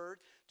 you've heard,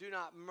 do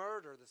not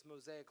murder, this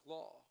Mosaic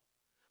law.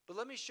 But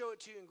let me show it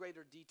to you in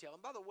greater detail.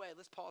 And by the way,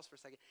 let's pause for a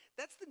second.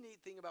 That's the neat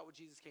thing about what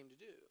Jesus came to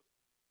do.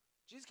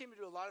 Jesus came to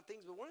do a lot of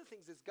things, but one of the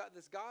things is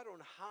this God on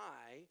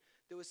high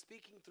that was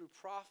speaking through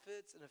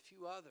prophets and a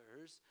few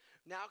others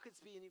now could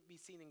be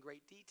seen in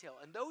great detail.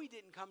 And though he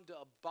didn't come to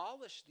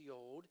abolish the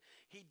old,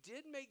 he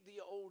did make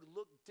the old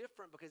look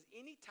different, because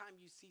anytime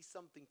you see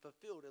something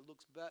fulfilled, it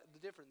looks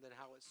different than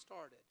how it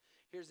started.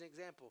 Here's an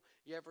example.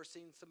 You ever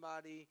seen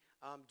somebody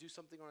do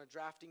something on a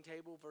drafting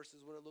table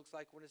versus what it looks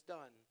like when it's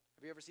done?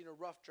 Have you ever seen a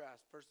rough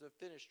draft versus a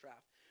finished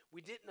draft? We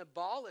didn't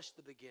abolish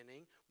the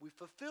beginning, we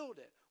fulfilled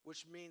it,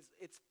 which means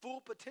its full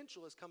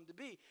potential has come to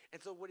be.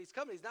 And so what he's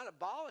coming, he's not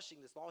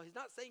abolishing this law. He's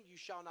not saying you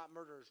shall not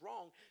murder is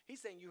wrong.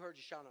 He's saying you heard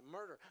you shall not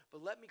murder.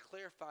 But let me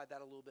clarify that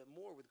a little bit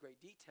more with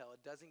great detail.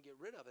 It doesn't get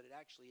rid of it. It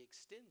actually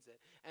extends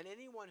it. And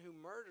anyone who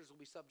murders will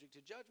be subject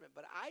to judgment.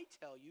 But I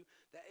tell you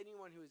that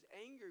anyone who is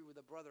angry with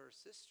a brother or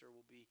sister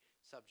will be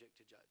subject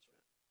to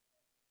judgment.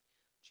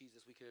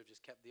 Jesus, we could have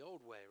just kept the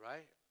old way,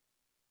 right?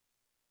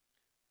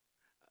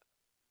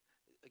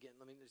 Again,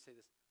 let me just say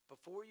this.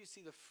 Before you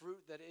see the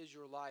fruit that is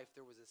your life,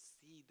 there was a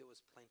seed that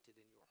was planted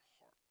in your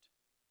heart.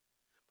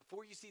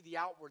 Before you see the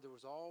outward, there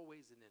was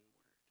always an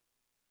inward.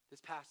 This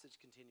passage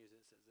continues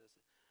and it says this.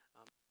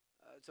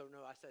 So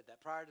no, I said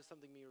that. Prior to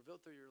something being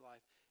revealed through your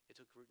life, it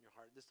took root in your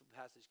heart. This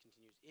passage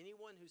continues.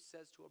 Anyone who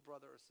says to a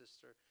brother or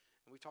sister,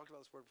 and we've talked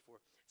about this word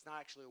before, it's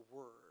not actually a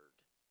word.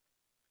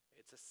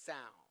 It's a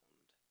sound.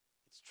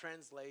 It's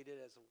translated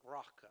as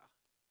raka.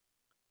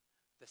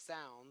 The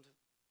sound,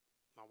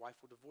 my wife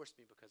will divorce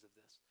me because of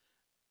this.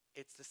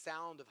 It's the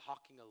sound of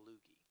hawking a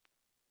loogie.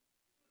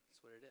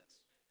 That's what it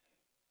is.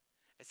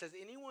 It says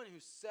anyone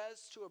who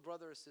says to a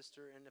brother or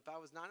sister, and if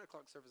I was 9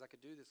 o'clock service, I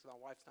could do this because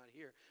my wife's not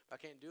here, but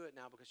I can't do it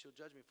now because she'll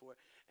judge me for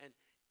it. And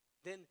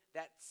then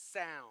that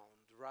sound,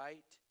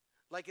 right?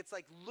 Like it's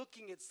like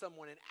looking at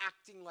someone and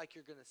acting like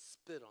you're going to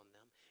spit on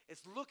them.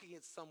 It's looking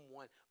at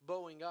someone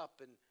bowing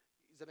up, and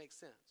does that make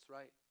sense,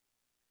 right?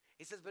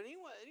 He says, but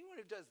anyone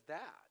who does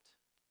that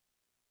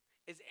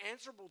is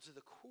answerable to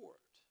the court.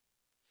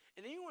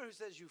 And anyone who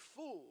says, you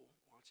fool,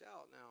 watch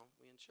out now,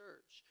 we in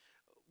church,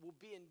 will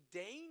be in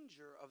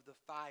danger of the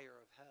fire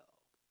of hell.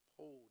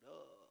 Hold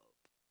up.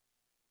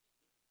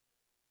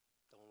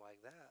 Don't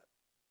like that.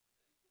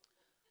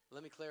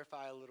 Let me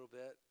clarify a little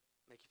bit,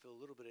 make you feel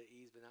a little bit at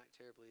ease, but not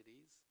terribly at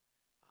ease.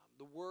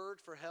 The word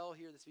for hell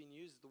here that's being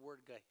used is the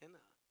word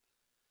Gehenna.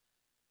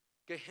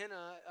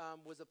 Gehenna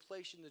was a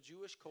place in the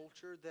Jewish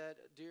culture that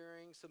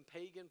during some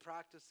pagan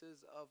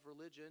practices of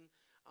religion,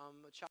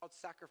 child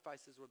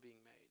sacrifices were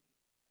being made.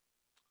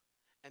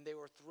 And they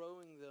were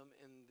throwing them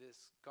in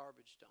this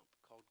garbage dump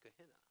called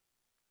Gehenna.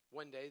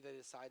 One day they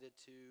decided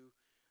to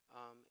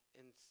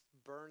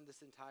burn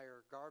this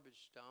entire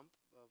garbage dump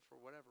for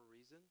whatever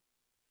reason.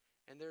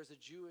 And there's a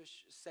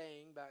Jewish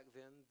saying back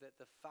then that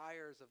the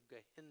fires of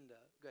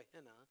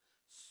Gehenna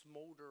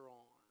smolder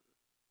on.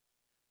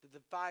 That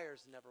the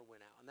fires never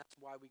went out. And that's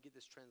why we get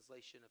this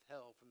translation of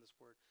hell from this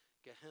word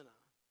Gehenna.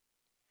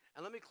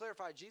 And let me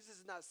clarify,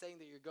 Jesus is not saying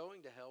that you're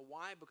going to hell.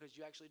 Why? Because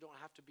you actually don't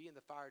have to be in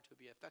the fire to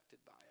be affected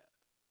by it.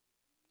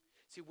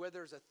 See, where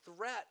there's a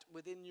threat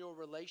within your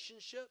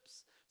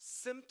relationships,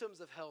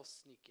 symptoms of hell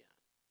sneak in,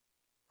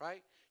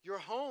 right? Your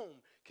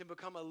home can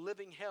become a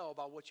living hell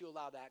by what you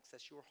allow to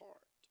access your heart.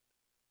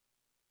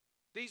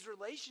 These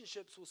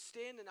relationships will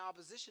stand in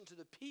opposition to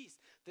the peace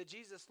that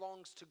Jesus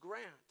longs to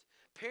grant.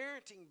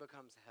 Parenting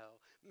becomes hell.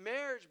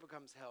 Marriage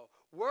becomes hell.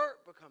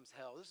 Work becomes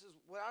hell. This is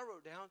what I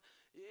wrote down.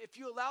 If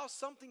you allow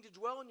something to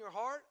dwell in your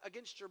heart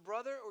against your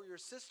brother or your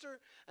sister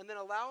and then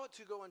allow it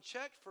to go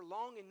unchecked for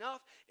long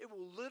enough, it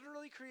will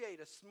literally create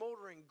a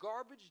smoldering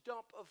garbage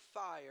dump of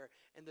fire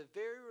in the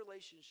very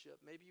relationship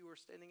maybe you were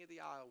standing at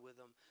the aisle with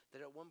them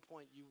that at one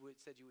point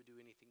said you would do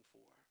anything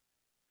for.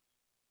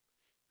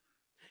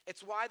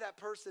 It's why that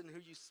person who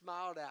you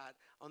smiled at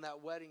on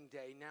that wedding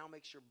day now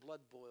makes your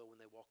blood boil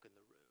when they walk in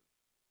the room.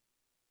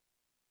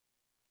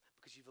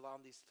 Because you've allowed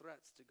these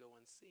threats to go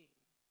unseen.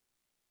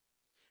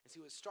 And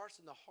see, what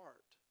starts in the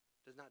heart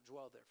does not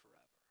dwell there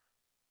forever.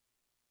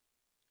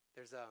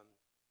 There's I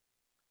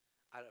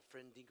had a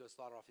friend, Dinko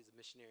Slaughterhoff. He's a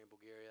missionary in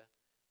Bulgaria.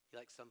 He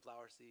likes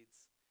sunflower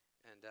seeds.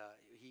 And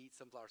he eats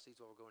sunflower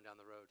seeds while we're going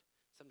down the road.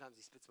 Sometimes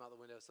he spits them out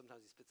the window.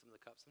 Sometimes he spits them in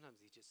the cup. Sometimes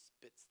he just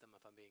spits them,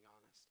 if I'm being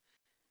honest.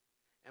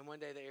 And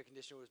one day the air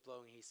conditioner was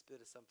blowing. He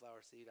spit a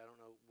sunflower seed. I don't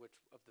know which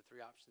of the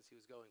three options he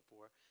was going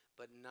for.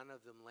 But none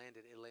of them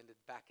landed. It landed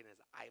back in his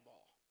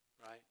eyeball.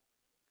 Right?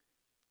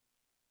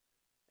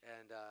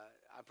 And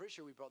I'm pretty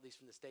sure we brought these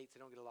from the States. They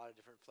don't get a lot of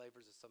different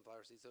flavors of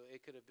sunflower seeds. So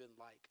it could have been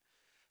like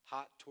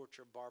hot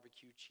torture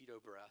barbecue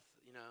Cheeto breath,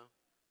 you know?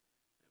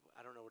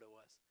 I don't know what it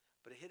was.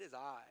 But it hit his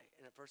eye.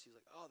 And at first he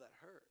was like, oh, that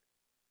hurt.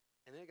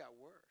 And then it got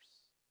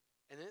worse.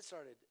 And then it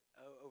started,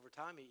 over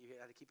time, you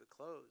had to keep it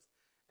closed.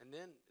 And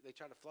then they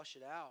tried to flush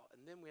it out.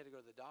 And then we had to go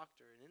to the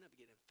doctor and ended up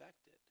getting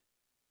infected.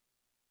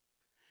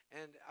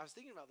 And I was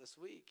thinking about this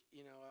week,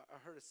 you know, I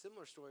heard a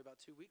similar story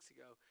about 2 weeks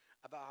ago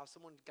about how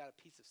someone got a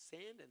piece of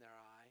sand in their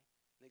eye.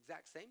 And the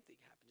exact same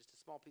thing happened, just a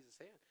small piece of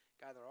sand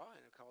got in their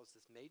eye, and it caused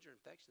this major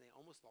infection. They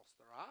almost lost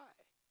their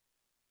eye.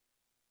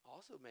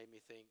 Also made me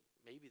think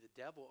maybe the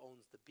devil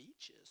owns the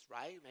beaches,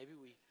 right? Maybe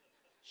we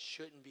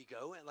shouldn't be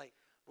going. Like,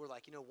 we're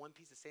like, you know, one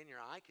piece of sand in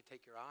your eye could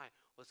take your eye.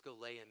 Let's go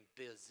lay in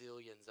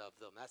bazillions of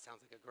them. That sounds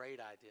like a great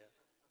idea.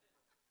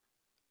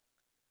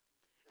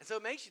 And so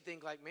it makes you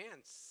think like,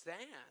 man,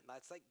 sand,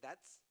 that's like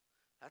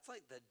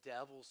the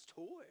devil's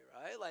toy,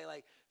 right?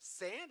 Like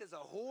sand is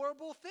a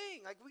horrible thing.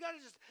 Like we got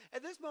to just,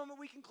 at this moment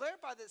we can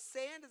clarify that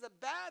sand is a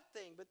bad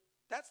thing, but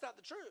that's not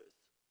the truth,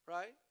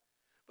 right?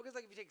 Because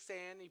like if you take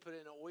sand and you put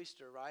it in an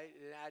oyster, right?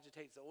 It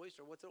agitates the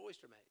oyster. What's an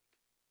oyster make?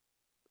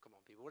 Come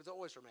on, people. What does an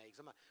oyster make?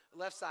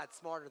 Left side's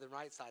smarter than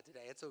right side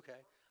today. It's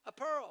okay. A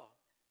pearl.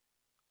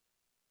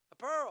 A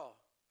pearl.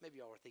 Maybe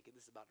y'all were thinking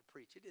this is about to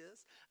preach. It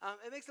is.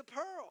 It makes a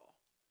pearl.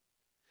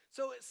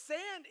 So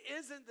sand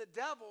isn't the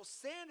devil.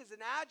 Sand is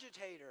an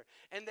agitator.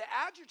 And the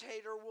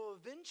agitator will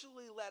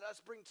eventually let us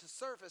bring to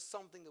surface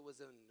something that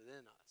was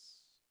within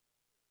us.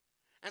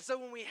 And so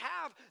when we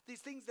have these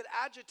things that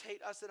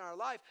agitate us in our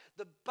life,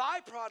 the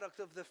byproduct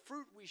of the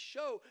fruit we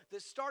show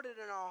that started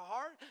in our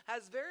heart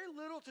has very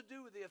little to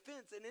do with the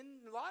offense and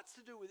lots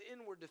to do with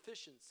inward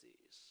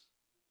deficiencies.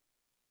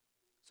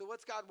 So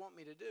what's God want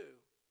me to do?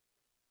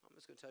 I'm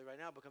just going to tell you right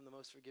now, become the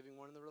most forgiving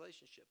one in the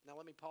relationship. Now,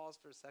 let me pause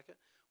for a second.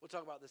 We'll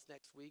talk about this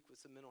next week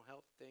with some mental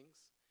health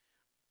things.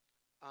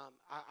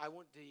 I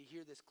want to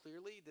hear this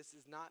clearly. This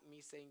is not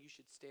me saying you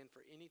should stand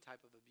for any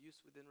type of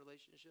abuse within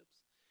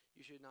relationships.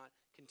 You should not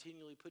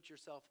continually put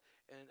yourself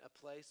in a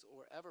place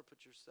or ever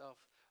put yourself,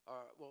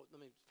 let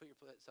me put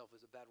yourself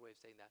as a bad way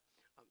of saying that.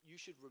 You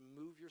should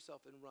remove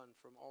yourself and run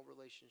from all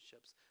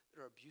relationships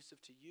that are abusive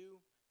to you,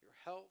 your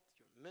health,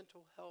 your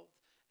mental health,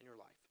 and your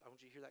life. I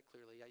want you to hear that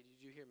clearly. Did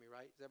you hear me,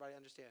 right? Does everybody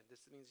understand?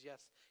 This means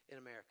yes in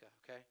America,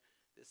 okay?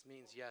 This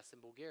means yes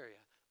in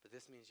Bulgaria, but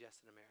this means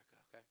yes in America,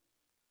 okay?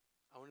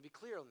 I want to be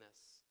clear on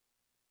this.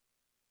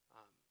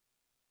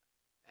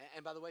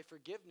 And by the way,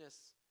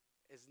 forgiveness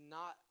is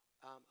not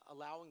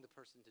allowing the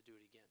person to do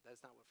it again.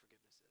 That's not what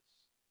forgiveness is.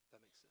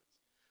 That makes sense.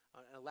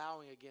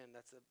 Allowing again,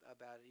 that's a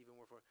bad even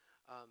word for it.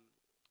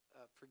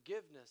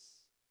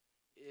 Forgiveness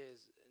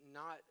is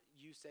not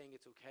you saying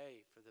it's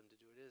okay for them to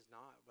do it. It is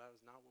not. That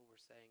is not what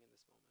we're saying in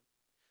this moment.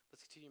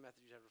 Let's continue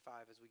Matthew chapter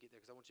 5 as we get there,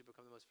 because I want you to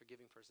become the most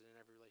forgiving person in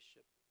every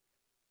relationship.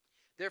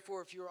 Therefore,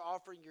 if you are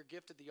offering your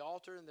gift at the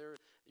altar and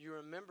you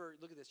remember,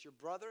 look at this, your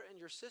brother and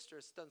your sister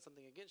has done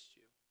something against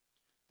you.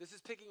 This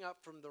is picking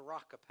up from the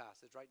Raka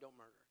passage, right? Don't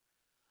murder.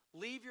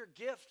 Leave your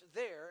gift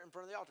there in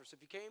front of the altar. So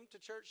if you came to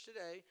church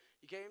today,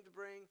 you came to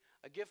bring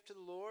a gift to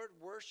the Lord,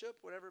 worship,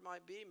 whatever it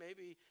might be.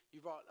 Maybe you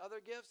brought other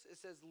gifts. It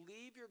says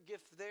leave your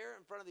gift there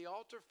in front of the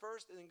altar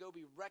first and then go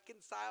be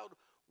reconciled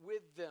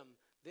with them.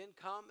 Then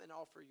come and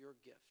offer your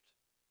gift.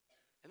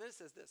 And then it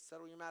says this,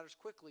 settle your matters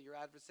quickly. Your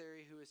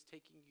adversary who is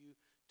taking you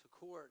to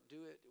court,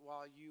 do it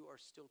while you are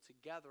still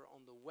together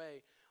on the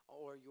way,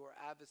 or your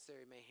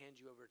adversary may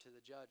hand you over to the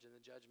judge, and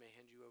the judge may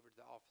hand you over to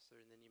the officer,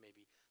 and then you may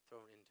be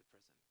thrown into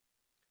prison.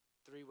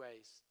 3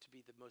 ways to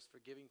be the most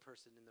forgiving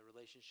person in the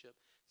relationship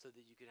so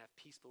that you can have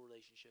peaceful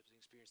relationships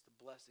and experience the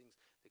blessings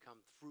that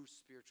come through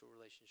spiritual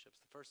relationships.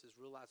 The first is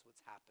realize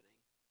what's happening.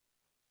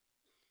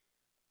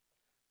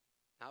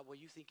 Not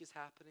what you think is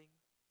happening,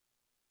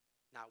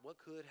 not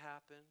what could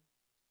happen,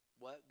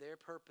 what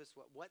their purpose,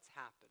 what's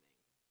happening.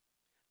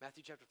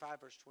 Matthew chapter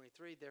 5, verse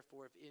 23,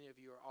 therefore, if any of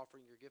you are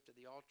offering your gift at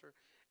the altar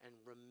and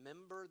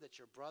remember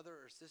that your brother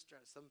or sister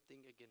has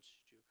something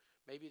against you.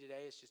 Maybe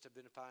today it's just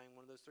identifying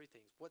one of those 3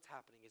 things. What's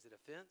happening? Is it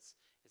offense?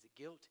 Is it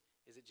guilt?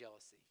 Is it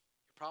jealousy?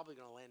 You're probably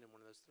going to land in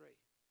one of those 3.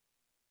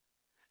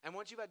 And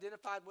once you've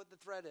identified what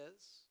the threat is,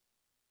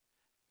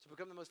 to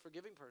become the most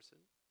forgiving person,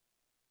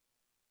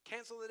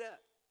 cancel the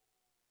debt.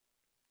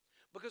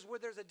 Because where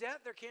there's a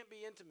debt, there can't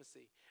be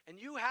intimacy. And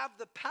you have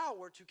the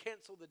power to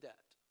cancel the debt.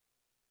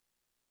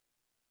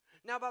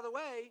 Now, by the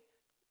way,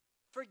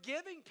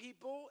 forgiving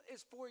people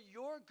is for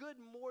your good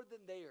more than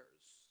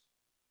theirs.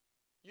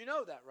 You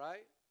know that,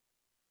 right?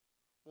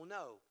 Well,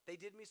 no, they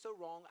did me so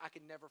wrong, I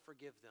can never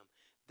forgive them.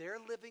 They're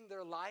living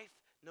their life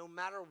no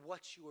matter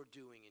what you are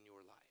doing in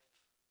your life.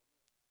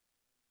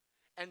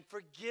 And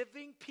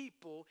forgiving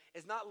people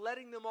is not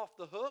letting them off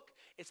the hook,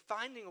 it's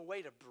finding a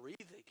way to breathe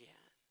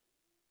again.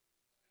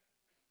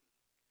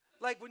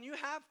 Like when you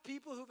have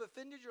people who've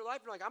offended your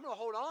life, you're like, I'm going to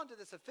hold on to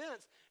this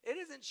offense. It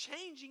isn't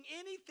changing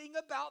anything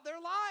about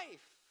their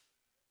life.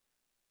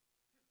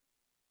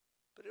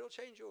 But it'll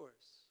change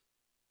yours.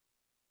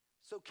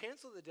 So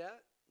cancel the debt,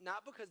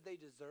 not because they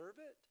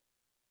deserve it,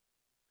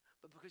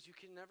 but because you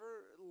can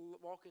never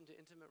walk into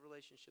intimate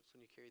relationships when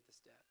you carry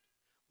this debt.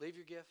 Leave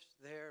your gift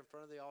there in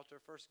front of the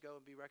altar. First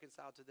go and be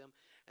reconciled to them,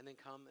 and then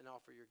come and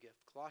offer your gift.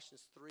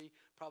 Colossians 3,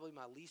 probably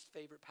my least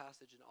favorite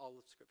passage in all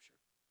of Scripture.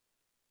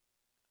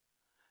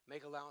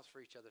 Make allowance for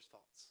each other's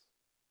faults.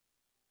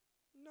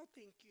 No,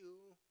 thank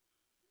you.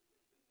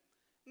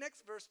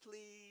 Next verse,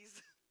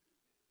 please.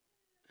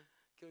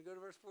 Can we go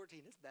to verse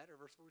 14? It's better.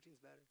 Verse 14 is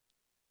better.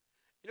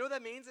 You know what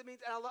that means? It means,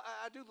 and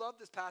I do love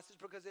this passage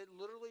because it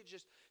literally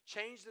just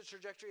changed the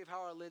trajectory of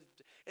how I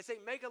lived. It's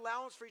saying make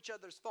allowance for each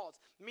other's faults,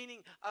 meaning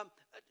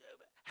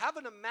have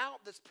an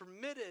amount that's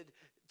permitted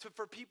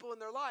for people in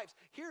their lives.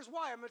 Here's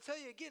why. I'm going to tell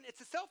you again,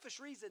 it's a selfish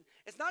reason.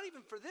 It's not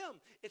even for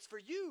them. It's for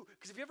you.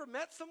 Because have you ever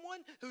met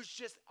someone who's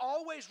just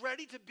always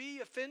ready to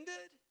be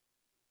offended?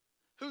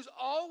 Who's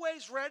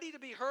always ready to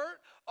be hurt?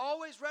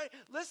 Always ready?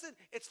 Listen,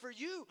 it's for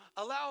you.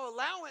 Allow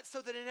allowance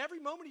so that in every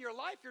moment of your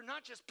life, you're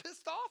not just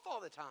pissed off all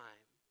the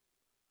time.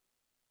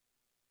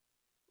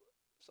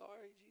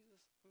 Sorry,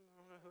 Jesus. I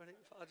don't know. I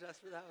apologize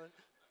for that one.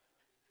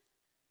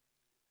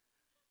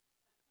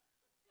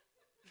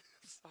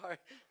 Sorry.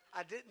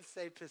 I didn't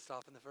say pissed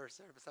off in the first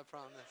service, I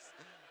promise.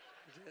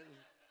 I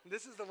didn't.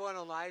 This is the one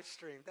on live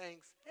stream.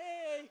 Thanks.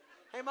 Hey.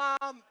 Hey,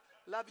 Mom.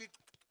 Love you.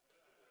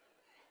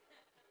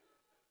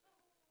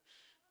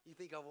 You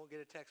think I won't get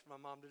a text from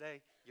my mom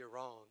today? You're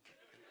wrong.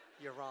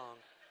 You're wrong.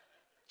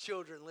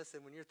 Children,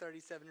 listen, when you're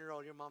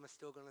 37-year-old, your mom is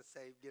still going to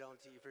get on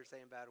to you for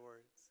saying bad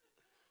words.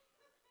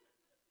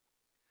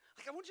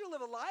 Like, I want you to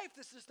live a life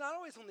that's just not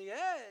always on the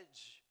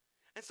edge.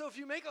 And so if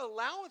you make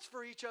allowance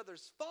for each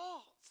other's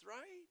faults,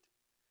 right?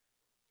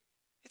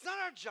 It's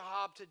not our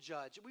job to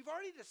judge. We've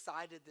already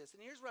decided this,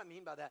 and here's what I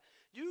mean by that.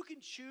 You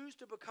can choose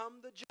to become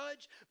the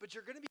judge, but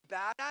you're going to be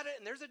bad at it,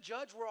 and there's a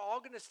judge we're all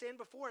going to stand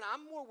before, and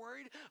I'm more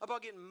worried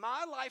about getting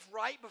my life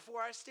right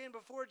before I stand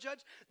before a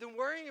judge than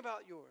worrying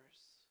about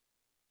yours.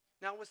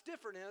 Now, what's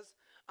different is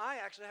I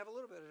actually have a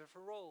little bit of a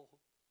different role.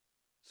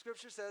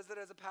 Scripture says that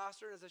as a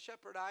pastor and as a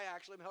shepherd, I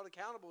actually am held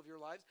accountable of your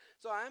lives,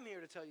 so I'm here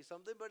to tell you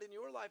something, but in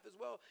your life as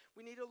well,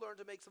 we need to learn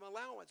to make some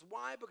allowance.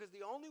 Why? Because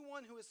the only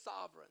one who is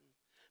sovereign,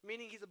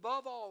 meaning he's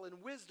above all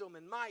in wisdom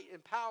and might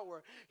and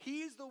power.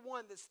 He's the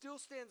one that still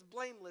stands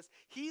blameless.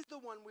 He's the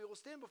one we will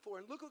stand before.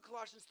 And look what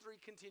Colossians 3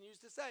 continues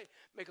to say.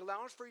 Make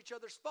allowance for each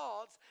other's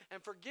faults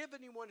and forgive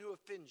anyone who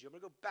offends you. I'm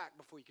going to go back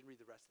before you can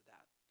read the rest of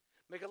that.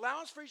 Make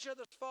allowance for each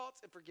other's faults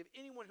and forgive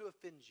anyone who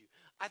offends you.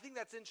 I think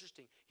that's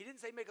interesting. He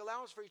didn't say make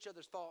allowance for each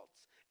other's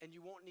faults and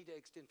you won't need to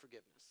extend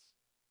forgiveness.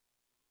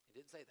 He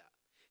didn't say that.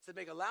 He said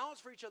make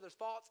allowance for each other's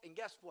faults, and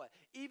guess what?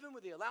 Even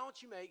with the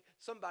allowance you make,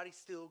 somebody's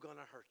still going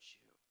to hurt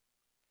you.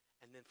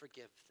 And then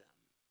forgive them.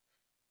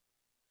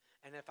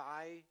 And if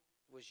I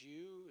was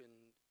you, and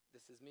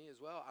this is me as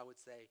well, I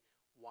would say,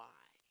 why?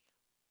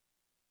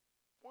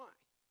 Why?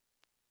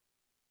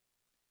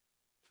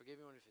 Forgive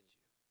anyone who offends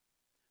you.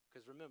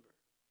 Because remember,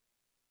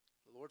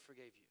 the Lord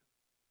forgave you,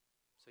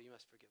 so you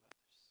must forgive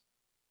others.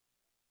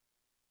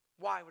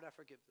 Why would I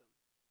forgive them?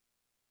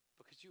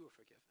 Because you were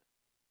forgiven.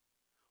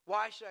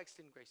 Why should I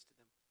extend grace to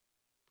them?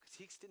 Because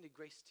he extended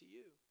grace to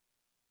you.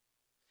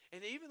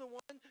 And even the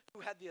one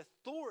who had the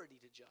authority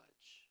to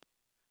judge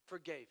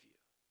forgave you.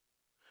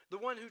 The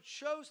one who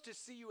chose to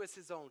see you as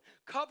his own,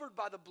 covered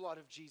by the blood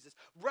of Jesus,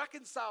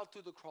 reconciled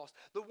through the cross.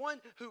 The one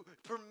who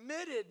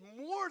permitted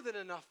more than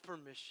enough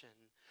permission,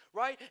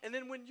 right? And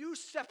then when you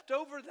stepped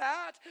over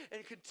that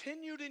and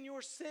continued in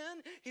your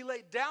sin, he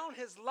laid down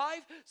his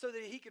life so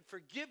that he could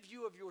forgive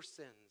you of your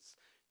sins.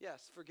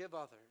 Yes, forgive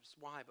others.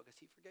 Why? Because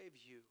he forgave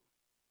you.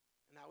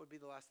 And that would be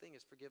the last thing,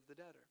 is forgive the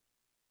debtor.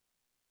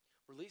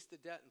 Release the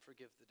debt and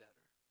forgive the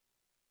debtor.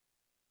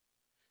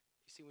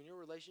 You see, when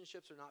your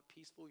relationships are not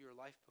peaceful, your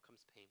life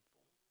becomes painful.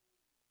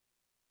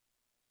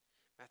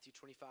 Matthew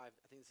 25,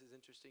 I think this is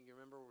interesting. You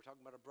remember we're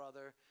talking about a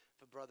brother.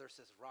 If a brother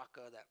says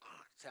raka, that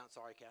sound,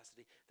 sorry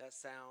Cassidy, that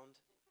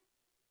sound.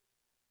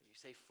 If you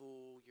say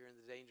fool, you're in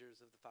the dangers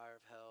of the fire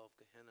of hell, of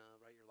Gehenna,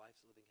 right? Your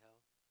life's a living hell.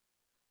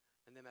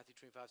 And then Matthew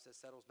 25 says,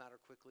 settles matter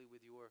quickly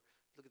with your,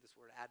 look at this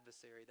word,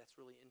 adversary.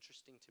 That's really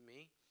interesting to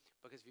me.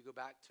 Because if you go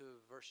back to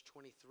verse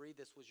 23,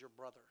 this was your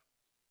brother.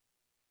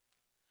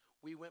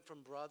 We went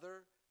from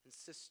brother and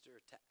sister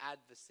to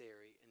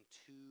adversary in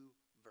 2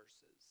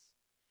 verses.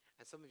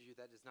 And some of you,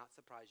 that does not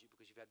surprise you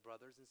because you've had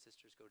brothers and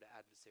sisters go to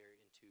adversary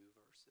in 2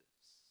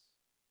 verses.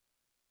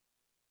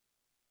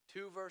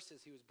 2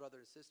 verses, he was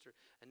brother and sister.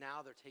 And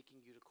now they're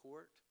taking you to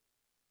court.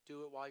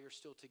 Do it while you're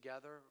still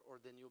together, or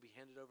then you'll be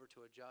handed over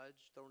to a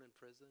judge, thrown in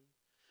prison.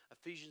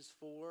 Ephesians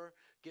 4,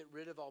 get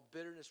rid of all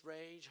bitterness,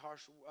 rage,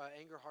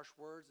 anger, harsh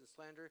words, and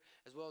slander,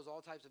 as well as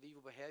all types of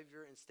evil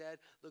behavior. Instead,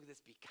 look at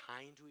this, be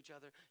kind to each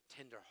other,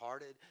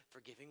 tender-hearted,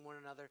 forgiving one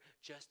another,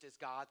 just as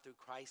God through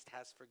Christ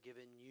has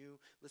forgiven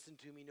you. Listen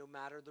to me, no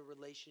matter the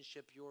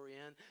relationship you're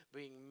in,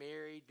 being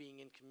married,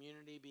 being in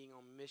community, being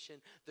on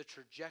mission, the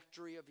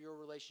trajectory of your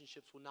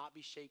relationships will not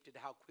be shaped at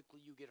how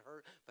quickly you get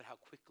hurt, but how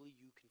quickly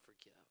you can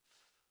forgive.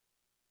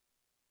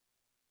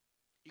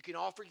 You can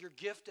offer your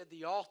gift at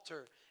the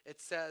altar,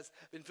 it says,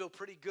 and feel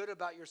pretty good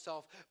about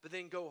yourself, but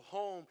then go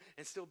home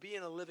and still be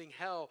in a living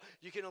hell.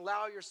 You can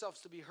allow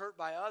yourselves to be hurt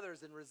by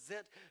others and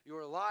resent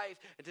your life.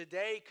 And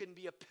today can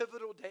be a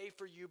pivotal day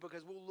for you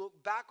because we'll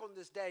look back on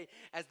this day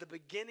as the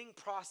beginning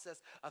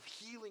process of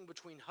healing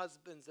between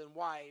husbands and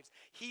wives,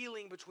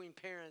 healing between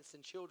parents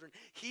and children,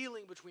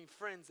 healing between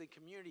friends and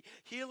community,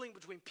 healing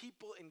between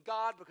people and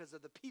God because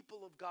of the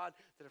people of God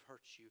that have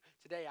hurt you.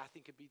 Today, I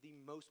think, could be the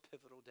most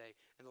pivotal day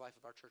in the life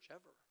of our church ever.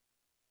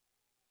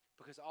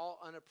 Because all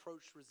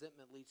unapproached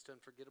resentment leads to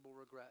unforgettable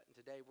regret. And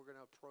today we're going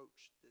to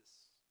approach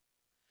this.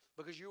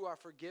 Because you are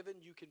forgiven,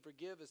 you can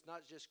forgive. It's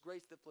not just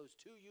grace that flows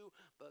to you,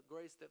 but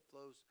grace that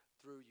flows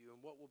through you.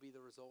 And what will be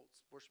the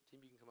results? Worship team,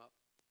 you can come up.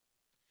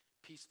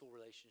 Peaceful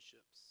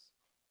relationships.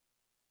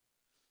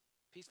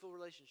 Peaceful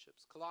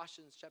relationships.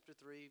 Colossians chapter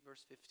 3,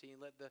 verse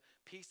 15. Let the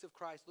peace of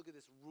Christ, look at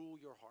this,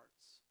 rule your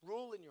hearts.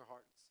 Rule in your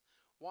hearts.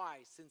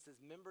 Why? Since as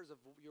members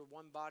of your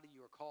one body,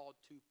 you are called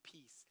to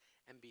peace,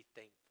 and be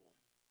thankful.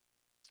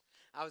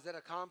 I was at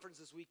a conference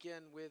this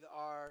weekend with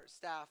our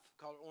staff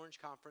called Orange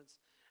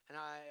Conference, and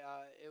I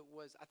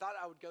thought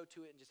I would go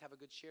to it and just have a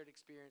good shared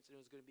experience, and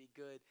it was going to be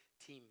good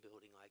team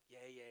building, like,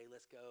 yay,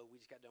 let's go. We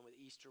just got done with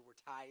Easter. We're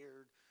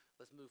tired.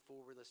 Let's move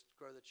forward. Let's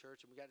grow the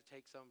church. And we got to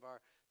take some of our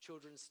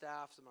children's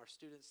staff, some of our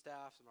student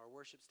staff, some of our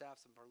worship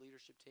staff, some of our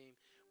leadership team.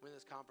 We're in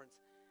this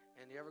conference.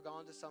 And you ever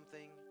gone to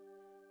something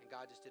and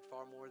God just did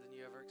far more than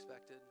you ever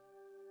expected?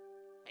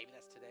 Maybe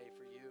that's today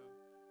for you.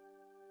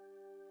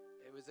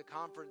 It was a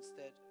conference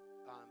that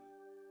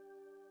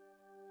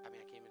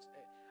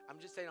I'm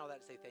just saying all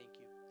that to say thank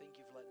you. Thank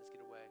you for letting us get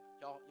away.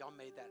 Y'all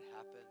made that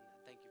happen.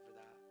 Thank you for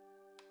that.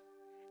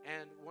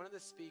 And one of the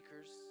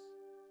speakers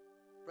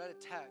read a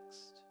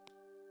text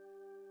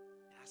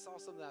saw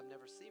something I've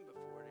never seen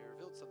before, and he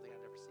revealed something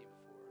I've never seen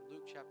before. In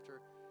Luke chapter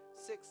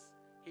 6,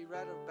 he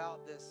read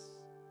about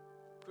this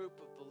group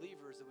of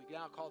believers that we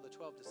now call the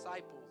 12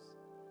 disciples.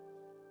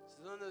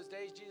 So in those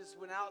days, Jesus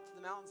went out to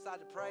the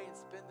mountainside to pray and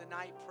spent the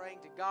night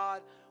praying to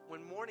God.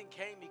 When morning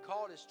came, he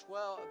called his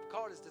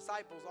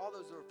disciples, all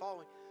those who were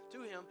following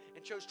to him,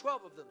 and chose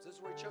 12 of them. So this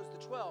is where he chose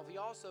the 12. He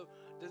also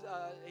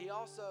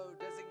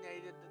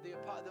designated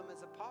them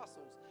as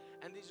apostles.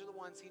 And these are the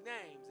ones he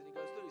names. And he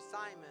goes through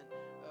Simon,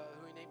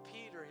 who he named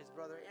Peter, his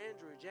brother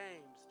Andrew,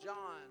 James,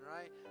 John,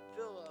 right?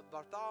 Philip,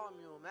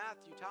 Bartholomew,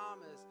 Matthew,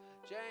 Thomas,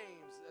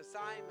 James,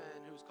 Simon,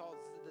 who's called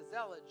the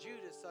Zealot,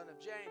 Judas, son of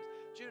James,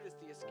 Judas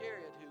the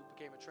Iscariot, who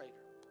became a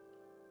traitor.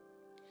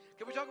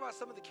 Can we talk about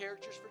some of the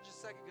characters for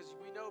just a second? Because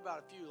we know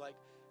about a few, like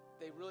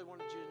they really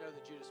wanted you to know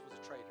that Judas was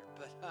a traitor.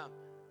 But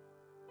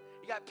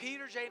you got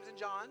Peter, James, and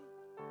John.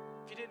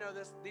 If you didn't know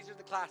this, these are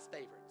the class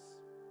favorites.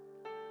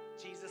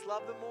 Jesus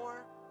loved them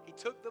more. He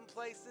took them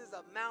places,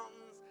 up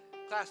mountains,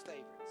 class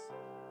favorites.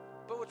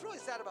 But what's really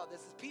sad about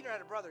this is Peter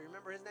had a brother.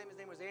 Remember, his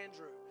name was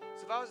Andrew.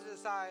 So if I was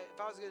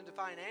going to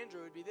define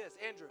Andrew, it would be this: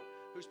 Andrew,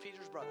 who's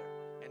Peter's brother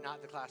and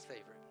not the class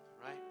favorite,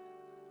 right?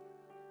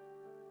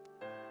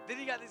 Then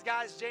you got these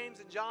guys, James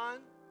and John.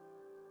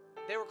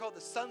 They were called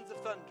the sons of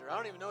thunder. I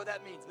don't even know what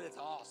that means, but it's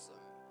awesome.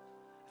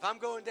 If I'm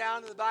going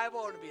down to the Bible,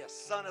 I want to be a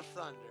son of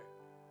thunder.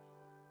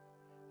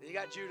 Then you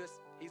got Judas.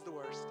 He's the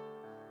worst.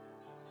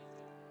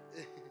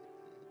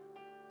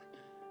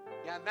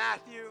 You got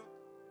Matthew,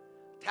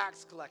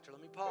 tax collector. Let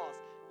me pause.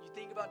 You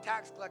think about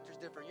tax collectors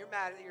different. You're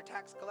mad at your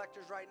tax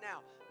collectors right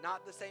now.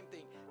 Not the same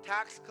thing.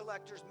 Tax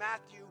collectors,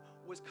 Matthew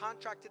was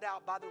contracted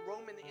out by the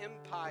Roman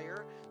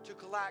Empire to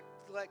collect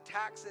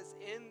taxes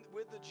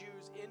with the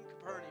Jews in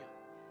Capernaum.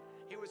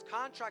 He was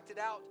contracted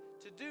out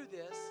to do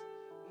this,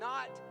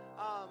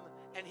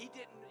 and he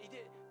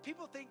didn't.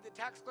 People think that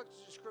tax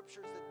collectors in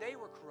scriptures that they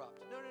were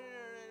corrupt. No.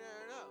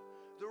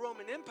 The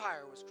Roman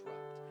Empire was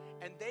corrupt,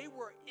 and they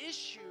were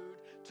issued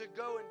to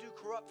go and do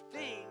corrupt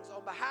things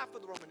on behalf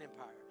of the Roman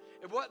Empire.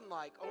 It wasn't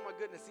like, oh my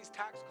goodness, these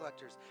tax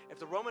collectors, if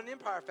the Roman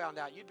Empire found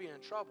out, you'd be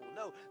in trouble.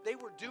 No, they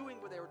were doing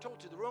what they were told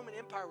to. The Roman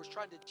Empire was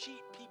trying to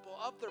cheat people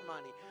of their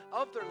money,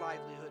 of their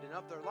livelihood, and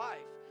of their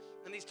life.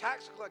 And these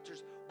tax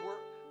collectors were,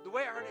 the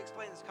way I heard it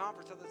explain this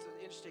conference, I thought this was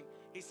interesting.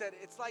 He said,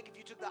 it's like if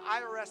you took the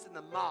IRS and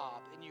the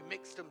mob and you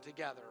mixed them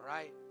together,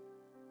 right?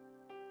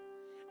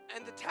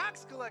 And the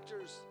tax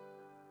collectors,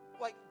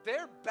 like,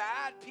 they're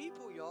bad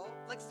people, y'all.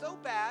 Like, so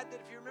bad that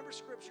if you remember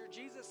scripture,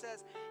 Jesus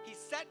says he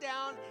sat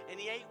down and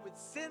he ate with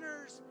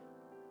sinners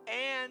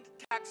and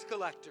tax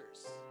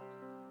collectors.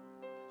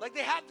 Like,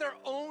 they had their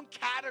own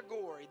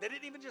category. They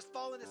didn't even just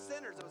fall into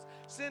sinners. It was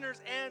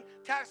sinners and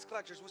tax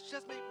collectors, which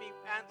just made me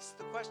ask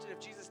the question, if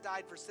Jesus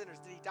died for sinners,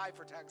 did he die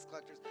for tax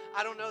collectors?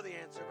 I don't know the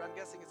answer, but I'm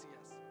guessing it's a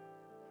yes.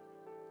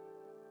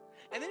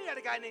 And then you had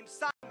a guy named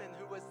Simon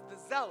who was the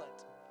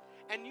zealot.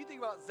 And you think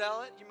about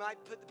zealot, you might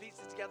put the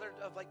pieces together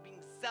of like being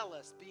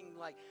zealous, being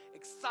like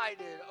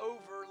excited,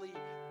 overly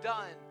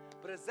done.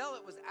 But a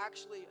zealot was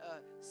actually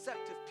a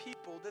sect of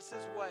people. This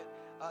is what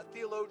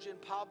theologian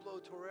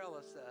Pablo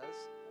Torella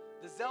says.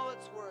 The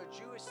zealots were a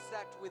Jewish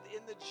sect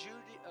within the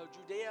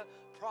Judea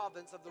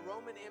province of the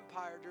Roman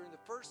Empire during the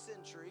 1st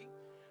century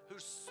who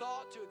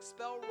sought to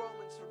expel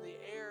Romans from the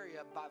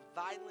area by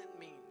violent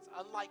means.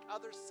 Unlike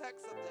other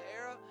sects of the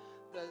era,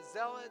 the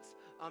zealots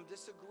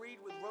disagreed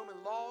with Roman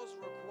laws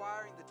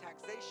requiring the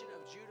taxation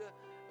of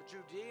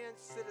Judean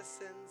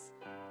citizens.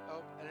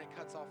 Oh, and it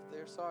cuts off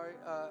there. Sorry,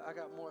 I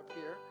got more up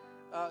here.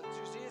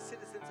 Judean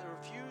citizens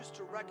refused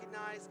to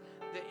recognize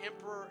the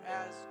emperor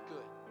as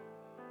good.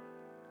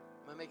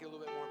 I'm going to make it a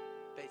little bit more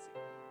basic.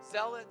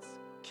 Zealots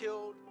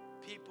killed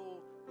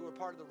people who were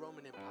part of the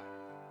Roman Empire.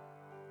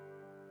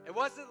 It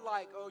wasn't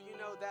like, oh, you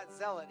know, that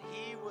zealot,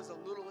 he was a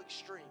little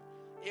extreme.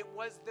 It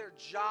was their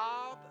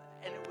job,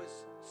 and it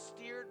was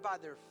steered by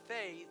their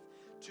faith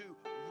to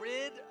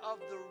rid of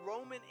the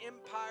Roman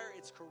Empire,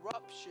 its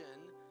corruption,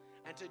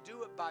 and to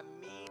do it by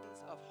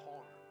means of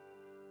harm.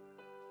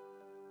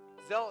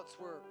 Zealots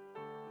were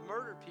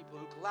murdered people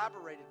who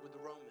collaborated with the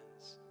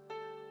Romans.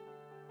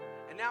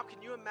 And now,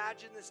 can you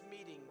imagine this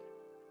meeting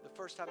the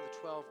first time the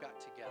 12 got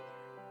together?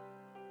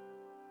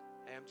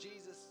 Hey, I'm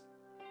Jesus.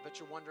 But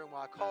you're wondering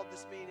why I called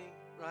this meeting,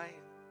 right?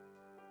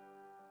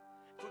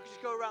 If we could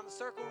just go around the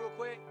circle real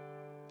quick,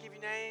 give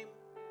your name,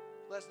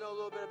 let us know a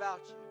little bit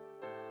about you,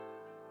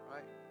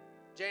 right?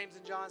 James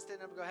and John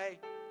stand up and go, hey,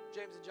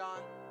 James and John,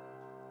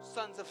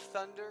 sons of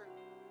thunder.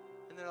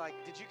 And they're like,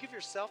 did you give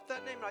yourself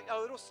that name? Like,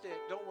 oh, it'll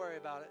stick. Don't worry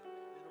about it.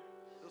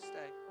 It'll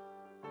stay.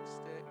 It'll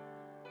stick.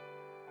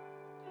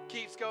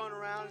 Keeps going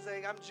around and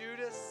saying, I'm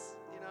Judas,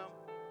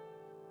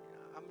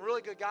 I'm a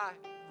really good guy.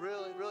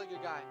 Really, really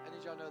good guy. I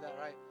need y'all to know that,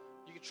 right?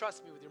 You can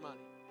trust me with your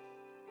money.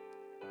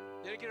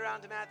 Then you get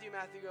around to Matthew.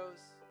 Matthew goes,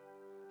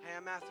 hey,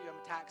 I'm Matthew. I'm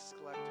a tax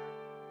collector.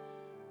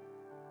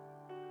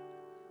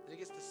 Then he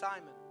gets to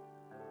Simon.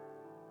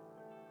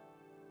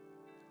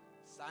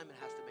 Simon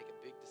has to make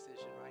a big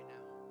decision right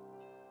now.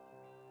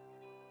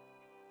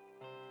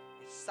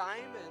 Is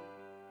Simon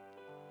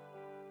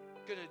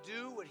going to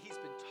do what he's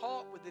been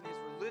taught within his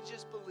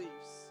religious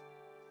beliefs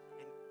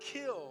and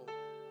kill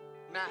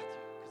Matthew?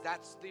 Because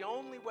that's the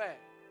only way.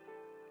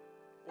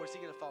 Or is he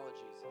going to follow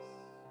Jesus?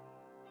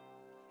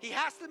 He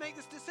has to make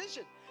this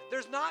decision.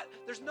 There's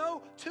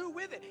no two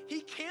with it.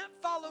 He can't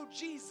follow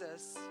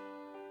Jesus,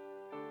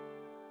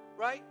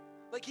 right?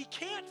 Like, he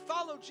can't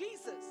follow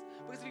Jesus,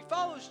 because if he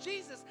follows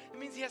Jesus, it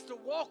means he has to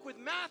walk with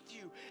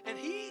Matthew. And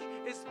he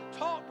is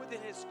taught within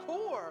his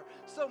core,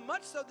 so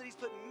much so that he's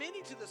put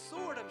many to the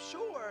sword, I'm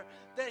sure,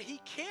 that he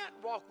can't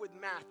walk with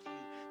Matthew.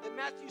 That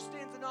Matthew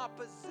stands in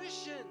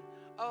opposition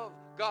of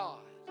God.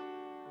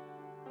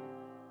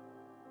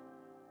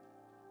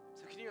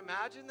 So can you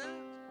imagine that?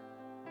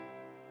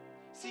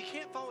 See, you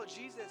can't follow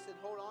Jesus and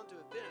hold on to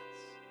offense.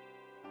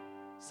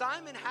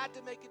 Simon had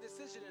to make a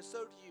decision, and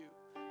so do you.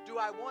 Do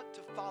I want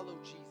to follow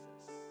Jesus?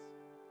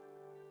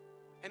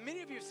 And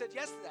many of you have said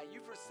yes to that.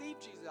 You've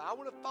received Jesus. I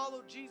want to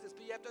follow Jesus,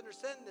 but you have to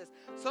understand this.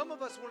 Some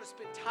of us want to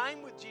spend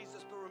time with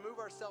Jesus, but remove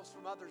ourselves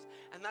from others,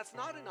 and that's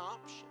not an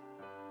option.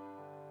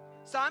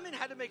 Simon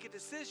had to make a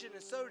decision,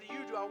 and so do you.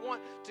 Do I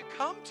want to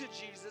come to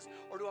Jesus,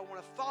 or do I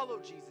want to follow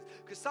Jesus?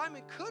 Because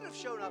Simon could have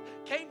shown up,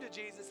 came to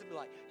Jesus, and be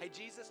like, hey,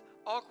 Jesus,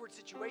 awkward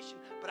situation,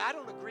 but I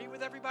don't agree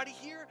with everybody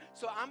here,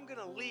 so I'm going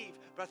to leave,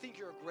 but I think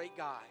you're a great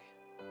guy.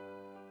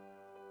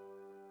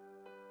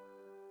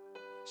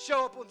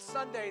 Show up on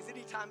Sundays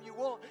anytime you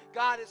want.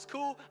 God, it's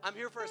cool. I'm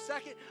here for a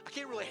second. I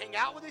can't really hang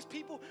out with these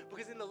people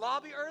because in the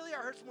lobby earlier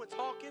I heard someone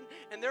talking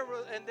and their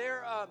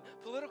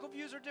political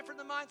views are different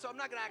than mine, so I'm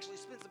not going to actually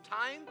spend some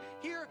time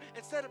here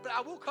but I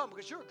will come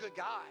because you're a good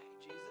guy,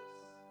 Jesus.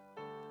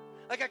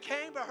 Like, I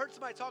came, but I heard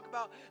somebody talk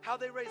about how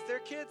they raised their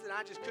kids, and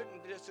I just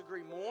couldn't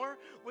disagree more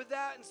with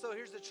that. And so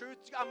here's the truth.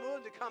 I'm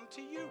willing to come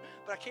to you,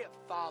 but I can't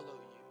follow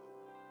you.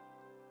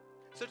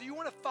 So do you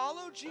want to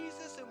follow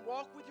Jesus and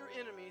walk with your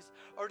enemies,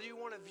 or do you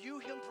want to view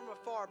him from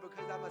afar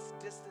because I must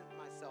distance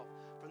myself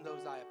from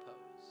those I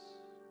oppose?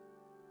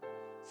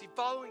 See,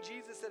 following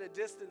Jesus at a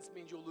distance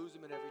means you'll lose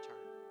him at every turn.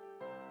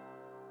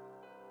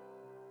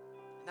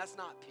 And that's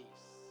not peace.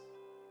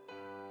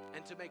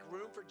 And to make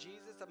room for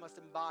Jesus, I must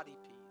embody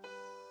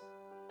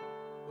peace,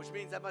 which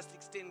means I must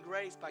extend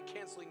grace by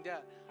canceling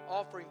debt,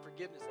 offering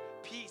forgiveness.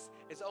 Peace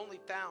is only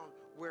found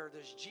where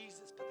there's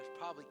Jesus, but there's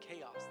probably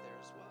chaos there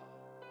as well.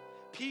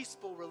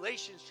 Peaceful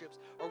relationships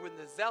are when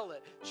the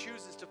zealot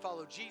chooses to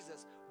follow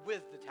Jesus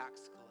with the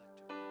tax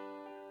collector.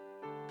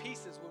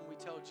 Peace is when we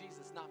tell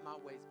Jesus, not my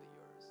ways but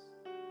yours.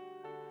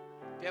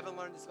 If you haven't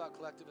learned this about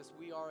Collectivists,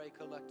 we are a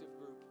collective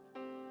group.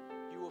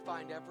 You will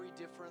find every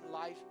different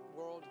life,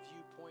 world,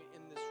 viewpoint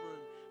in this room.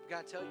 I've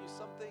got to tell you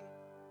something.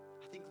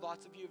 I think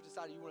lots of you have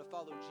decided you want to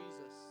follow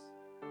Jesus.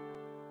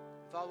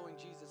 Following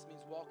Jesus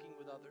means walking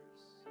with others.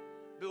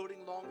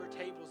 Building longer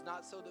tables,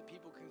 not so that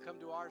people can come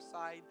to our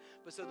side,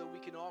 but so that we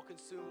can all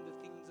consume the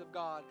things of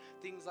God.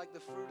 Things like the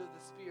fruit of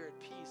the Spirit,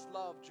 peace,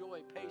 love,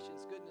 joy,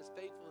 patience, goodness,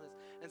 faithfulness,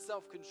 and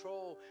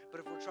self-control. But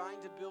if we're trying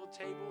to build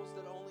tables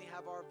that only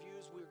have our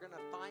views, we're going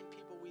to find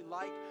people we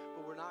like,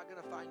 but we're not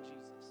going to find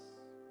Jesus.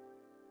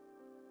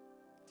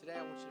 Today,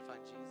 I want you to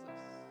find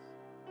Jesus.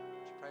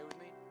 Would you pray with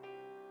me?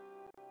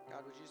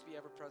 God, would you just be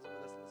ever present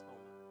with us in this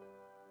moment?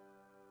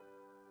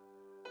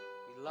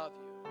 We love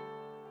you.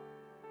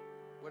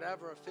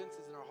 Whatever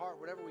offenses in our heart,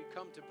 whatever we've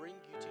come to bring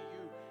you to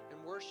you and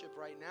worship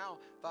right now,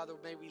 Father,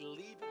 may we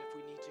leave it if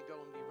we need to go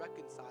and be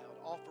reconciled,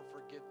 offer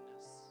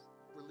forgiveness,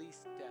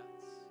 release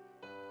debts,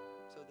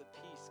 so that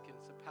peace can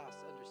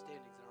surpass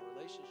understandings in our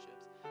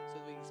relationships, so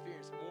that we can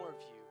experience more of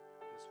you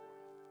in this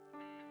world.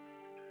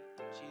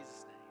 In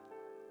Jesus' name.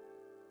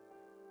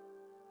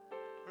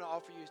 I'm going to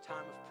offer you a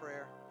time of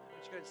prayer.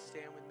 I want you guys to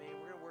stand with me.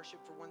 We're going to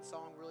worship for one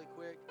song really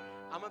quick.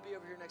 I'm going to be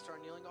over here next to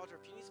our kneeling altar.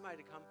 If you need somebody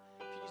to come,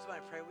 if you need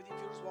somebody to pray with you, if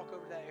you'll just walk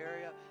over to that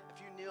area.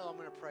 If you kneel, I'm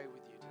going to pray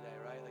with you today,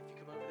 right? Like, if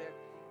you come over there.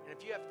 And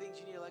if you have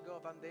things you need to let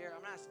go of, I'm there. I'm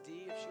going to ask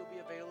Dee if she'll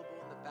be available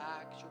in the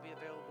back. She'll be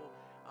available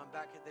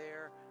back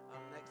there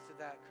next to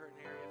that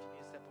curtain area if you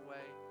need to step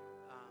away.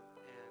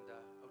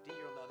 Dee,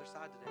 you're on the other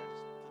side today. I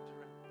just flipped it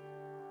around.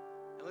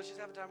 And let's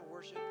just have a time of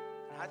worship.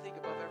 And I think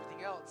above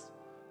everything else,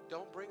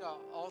 don't bring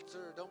an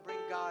altar. Don't bring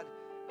God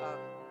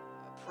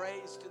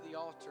praise to the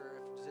altar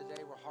if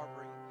today we're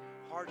harboring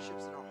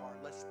hardships in our heart.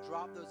 Let's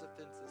drop those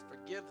offenses,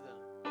 forgive them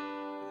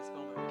in this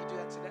moment. We can do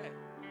that today,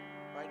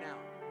 right now.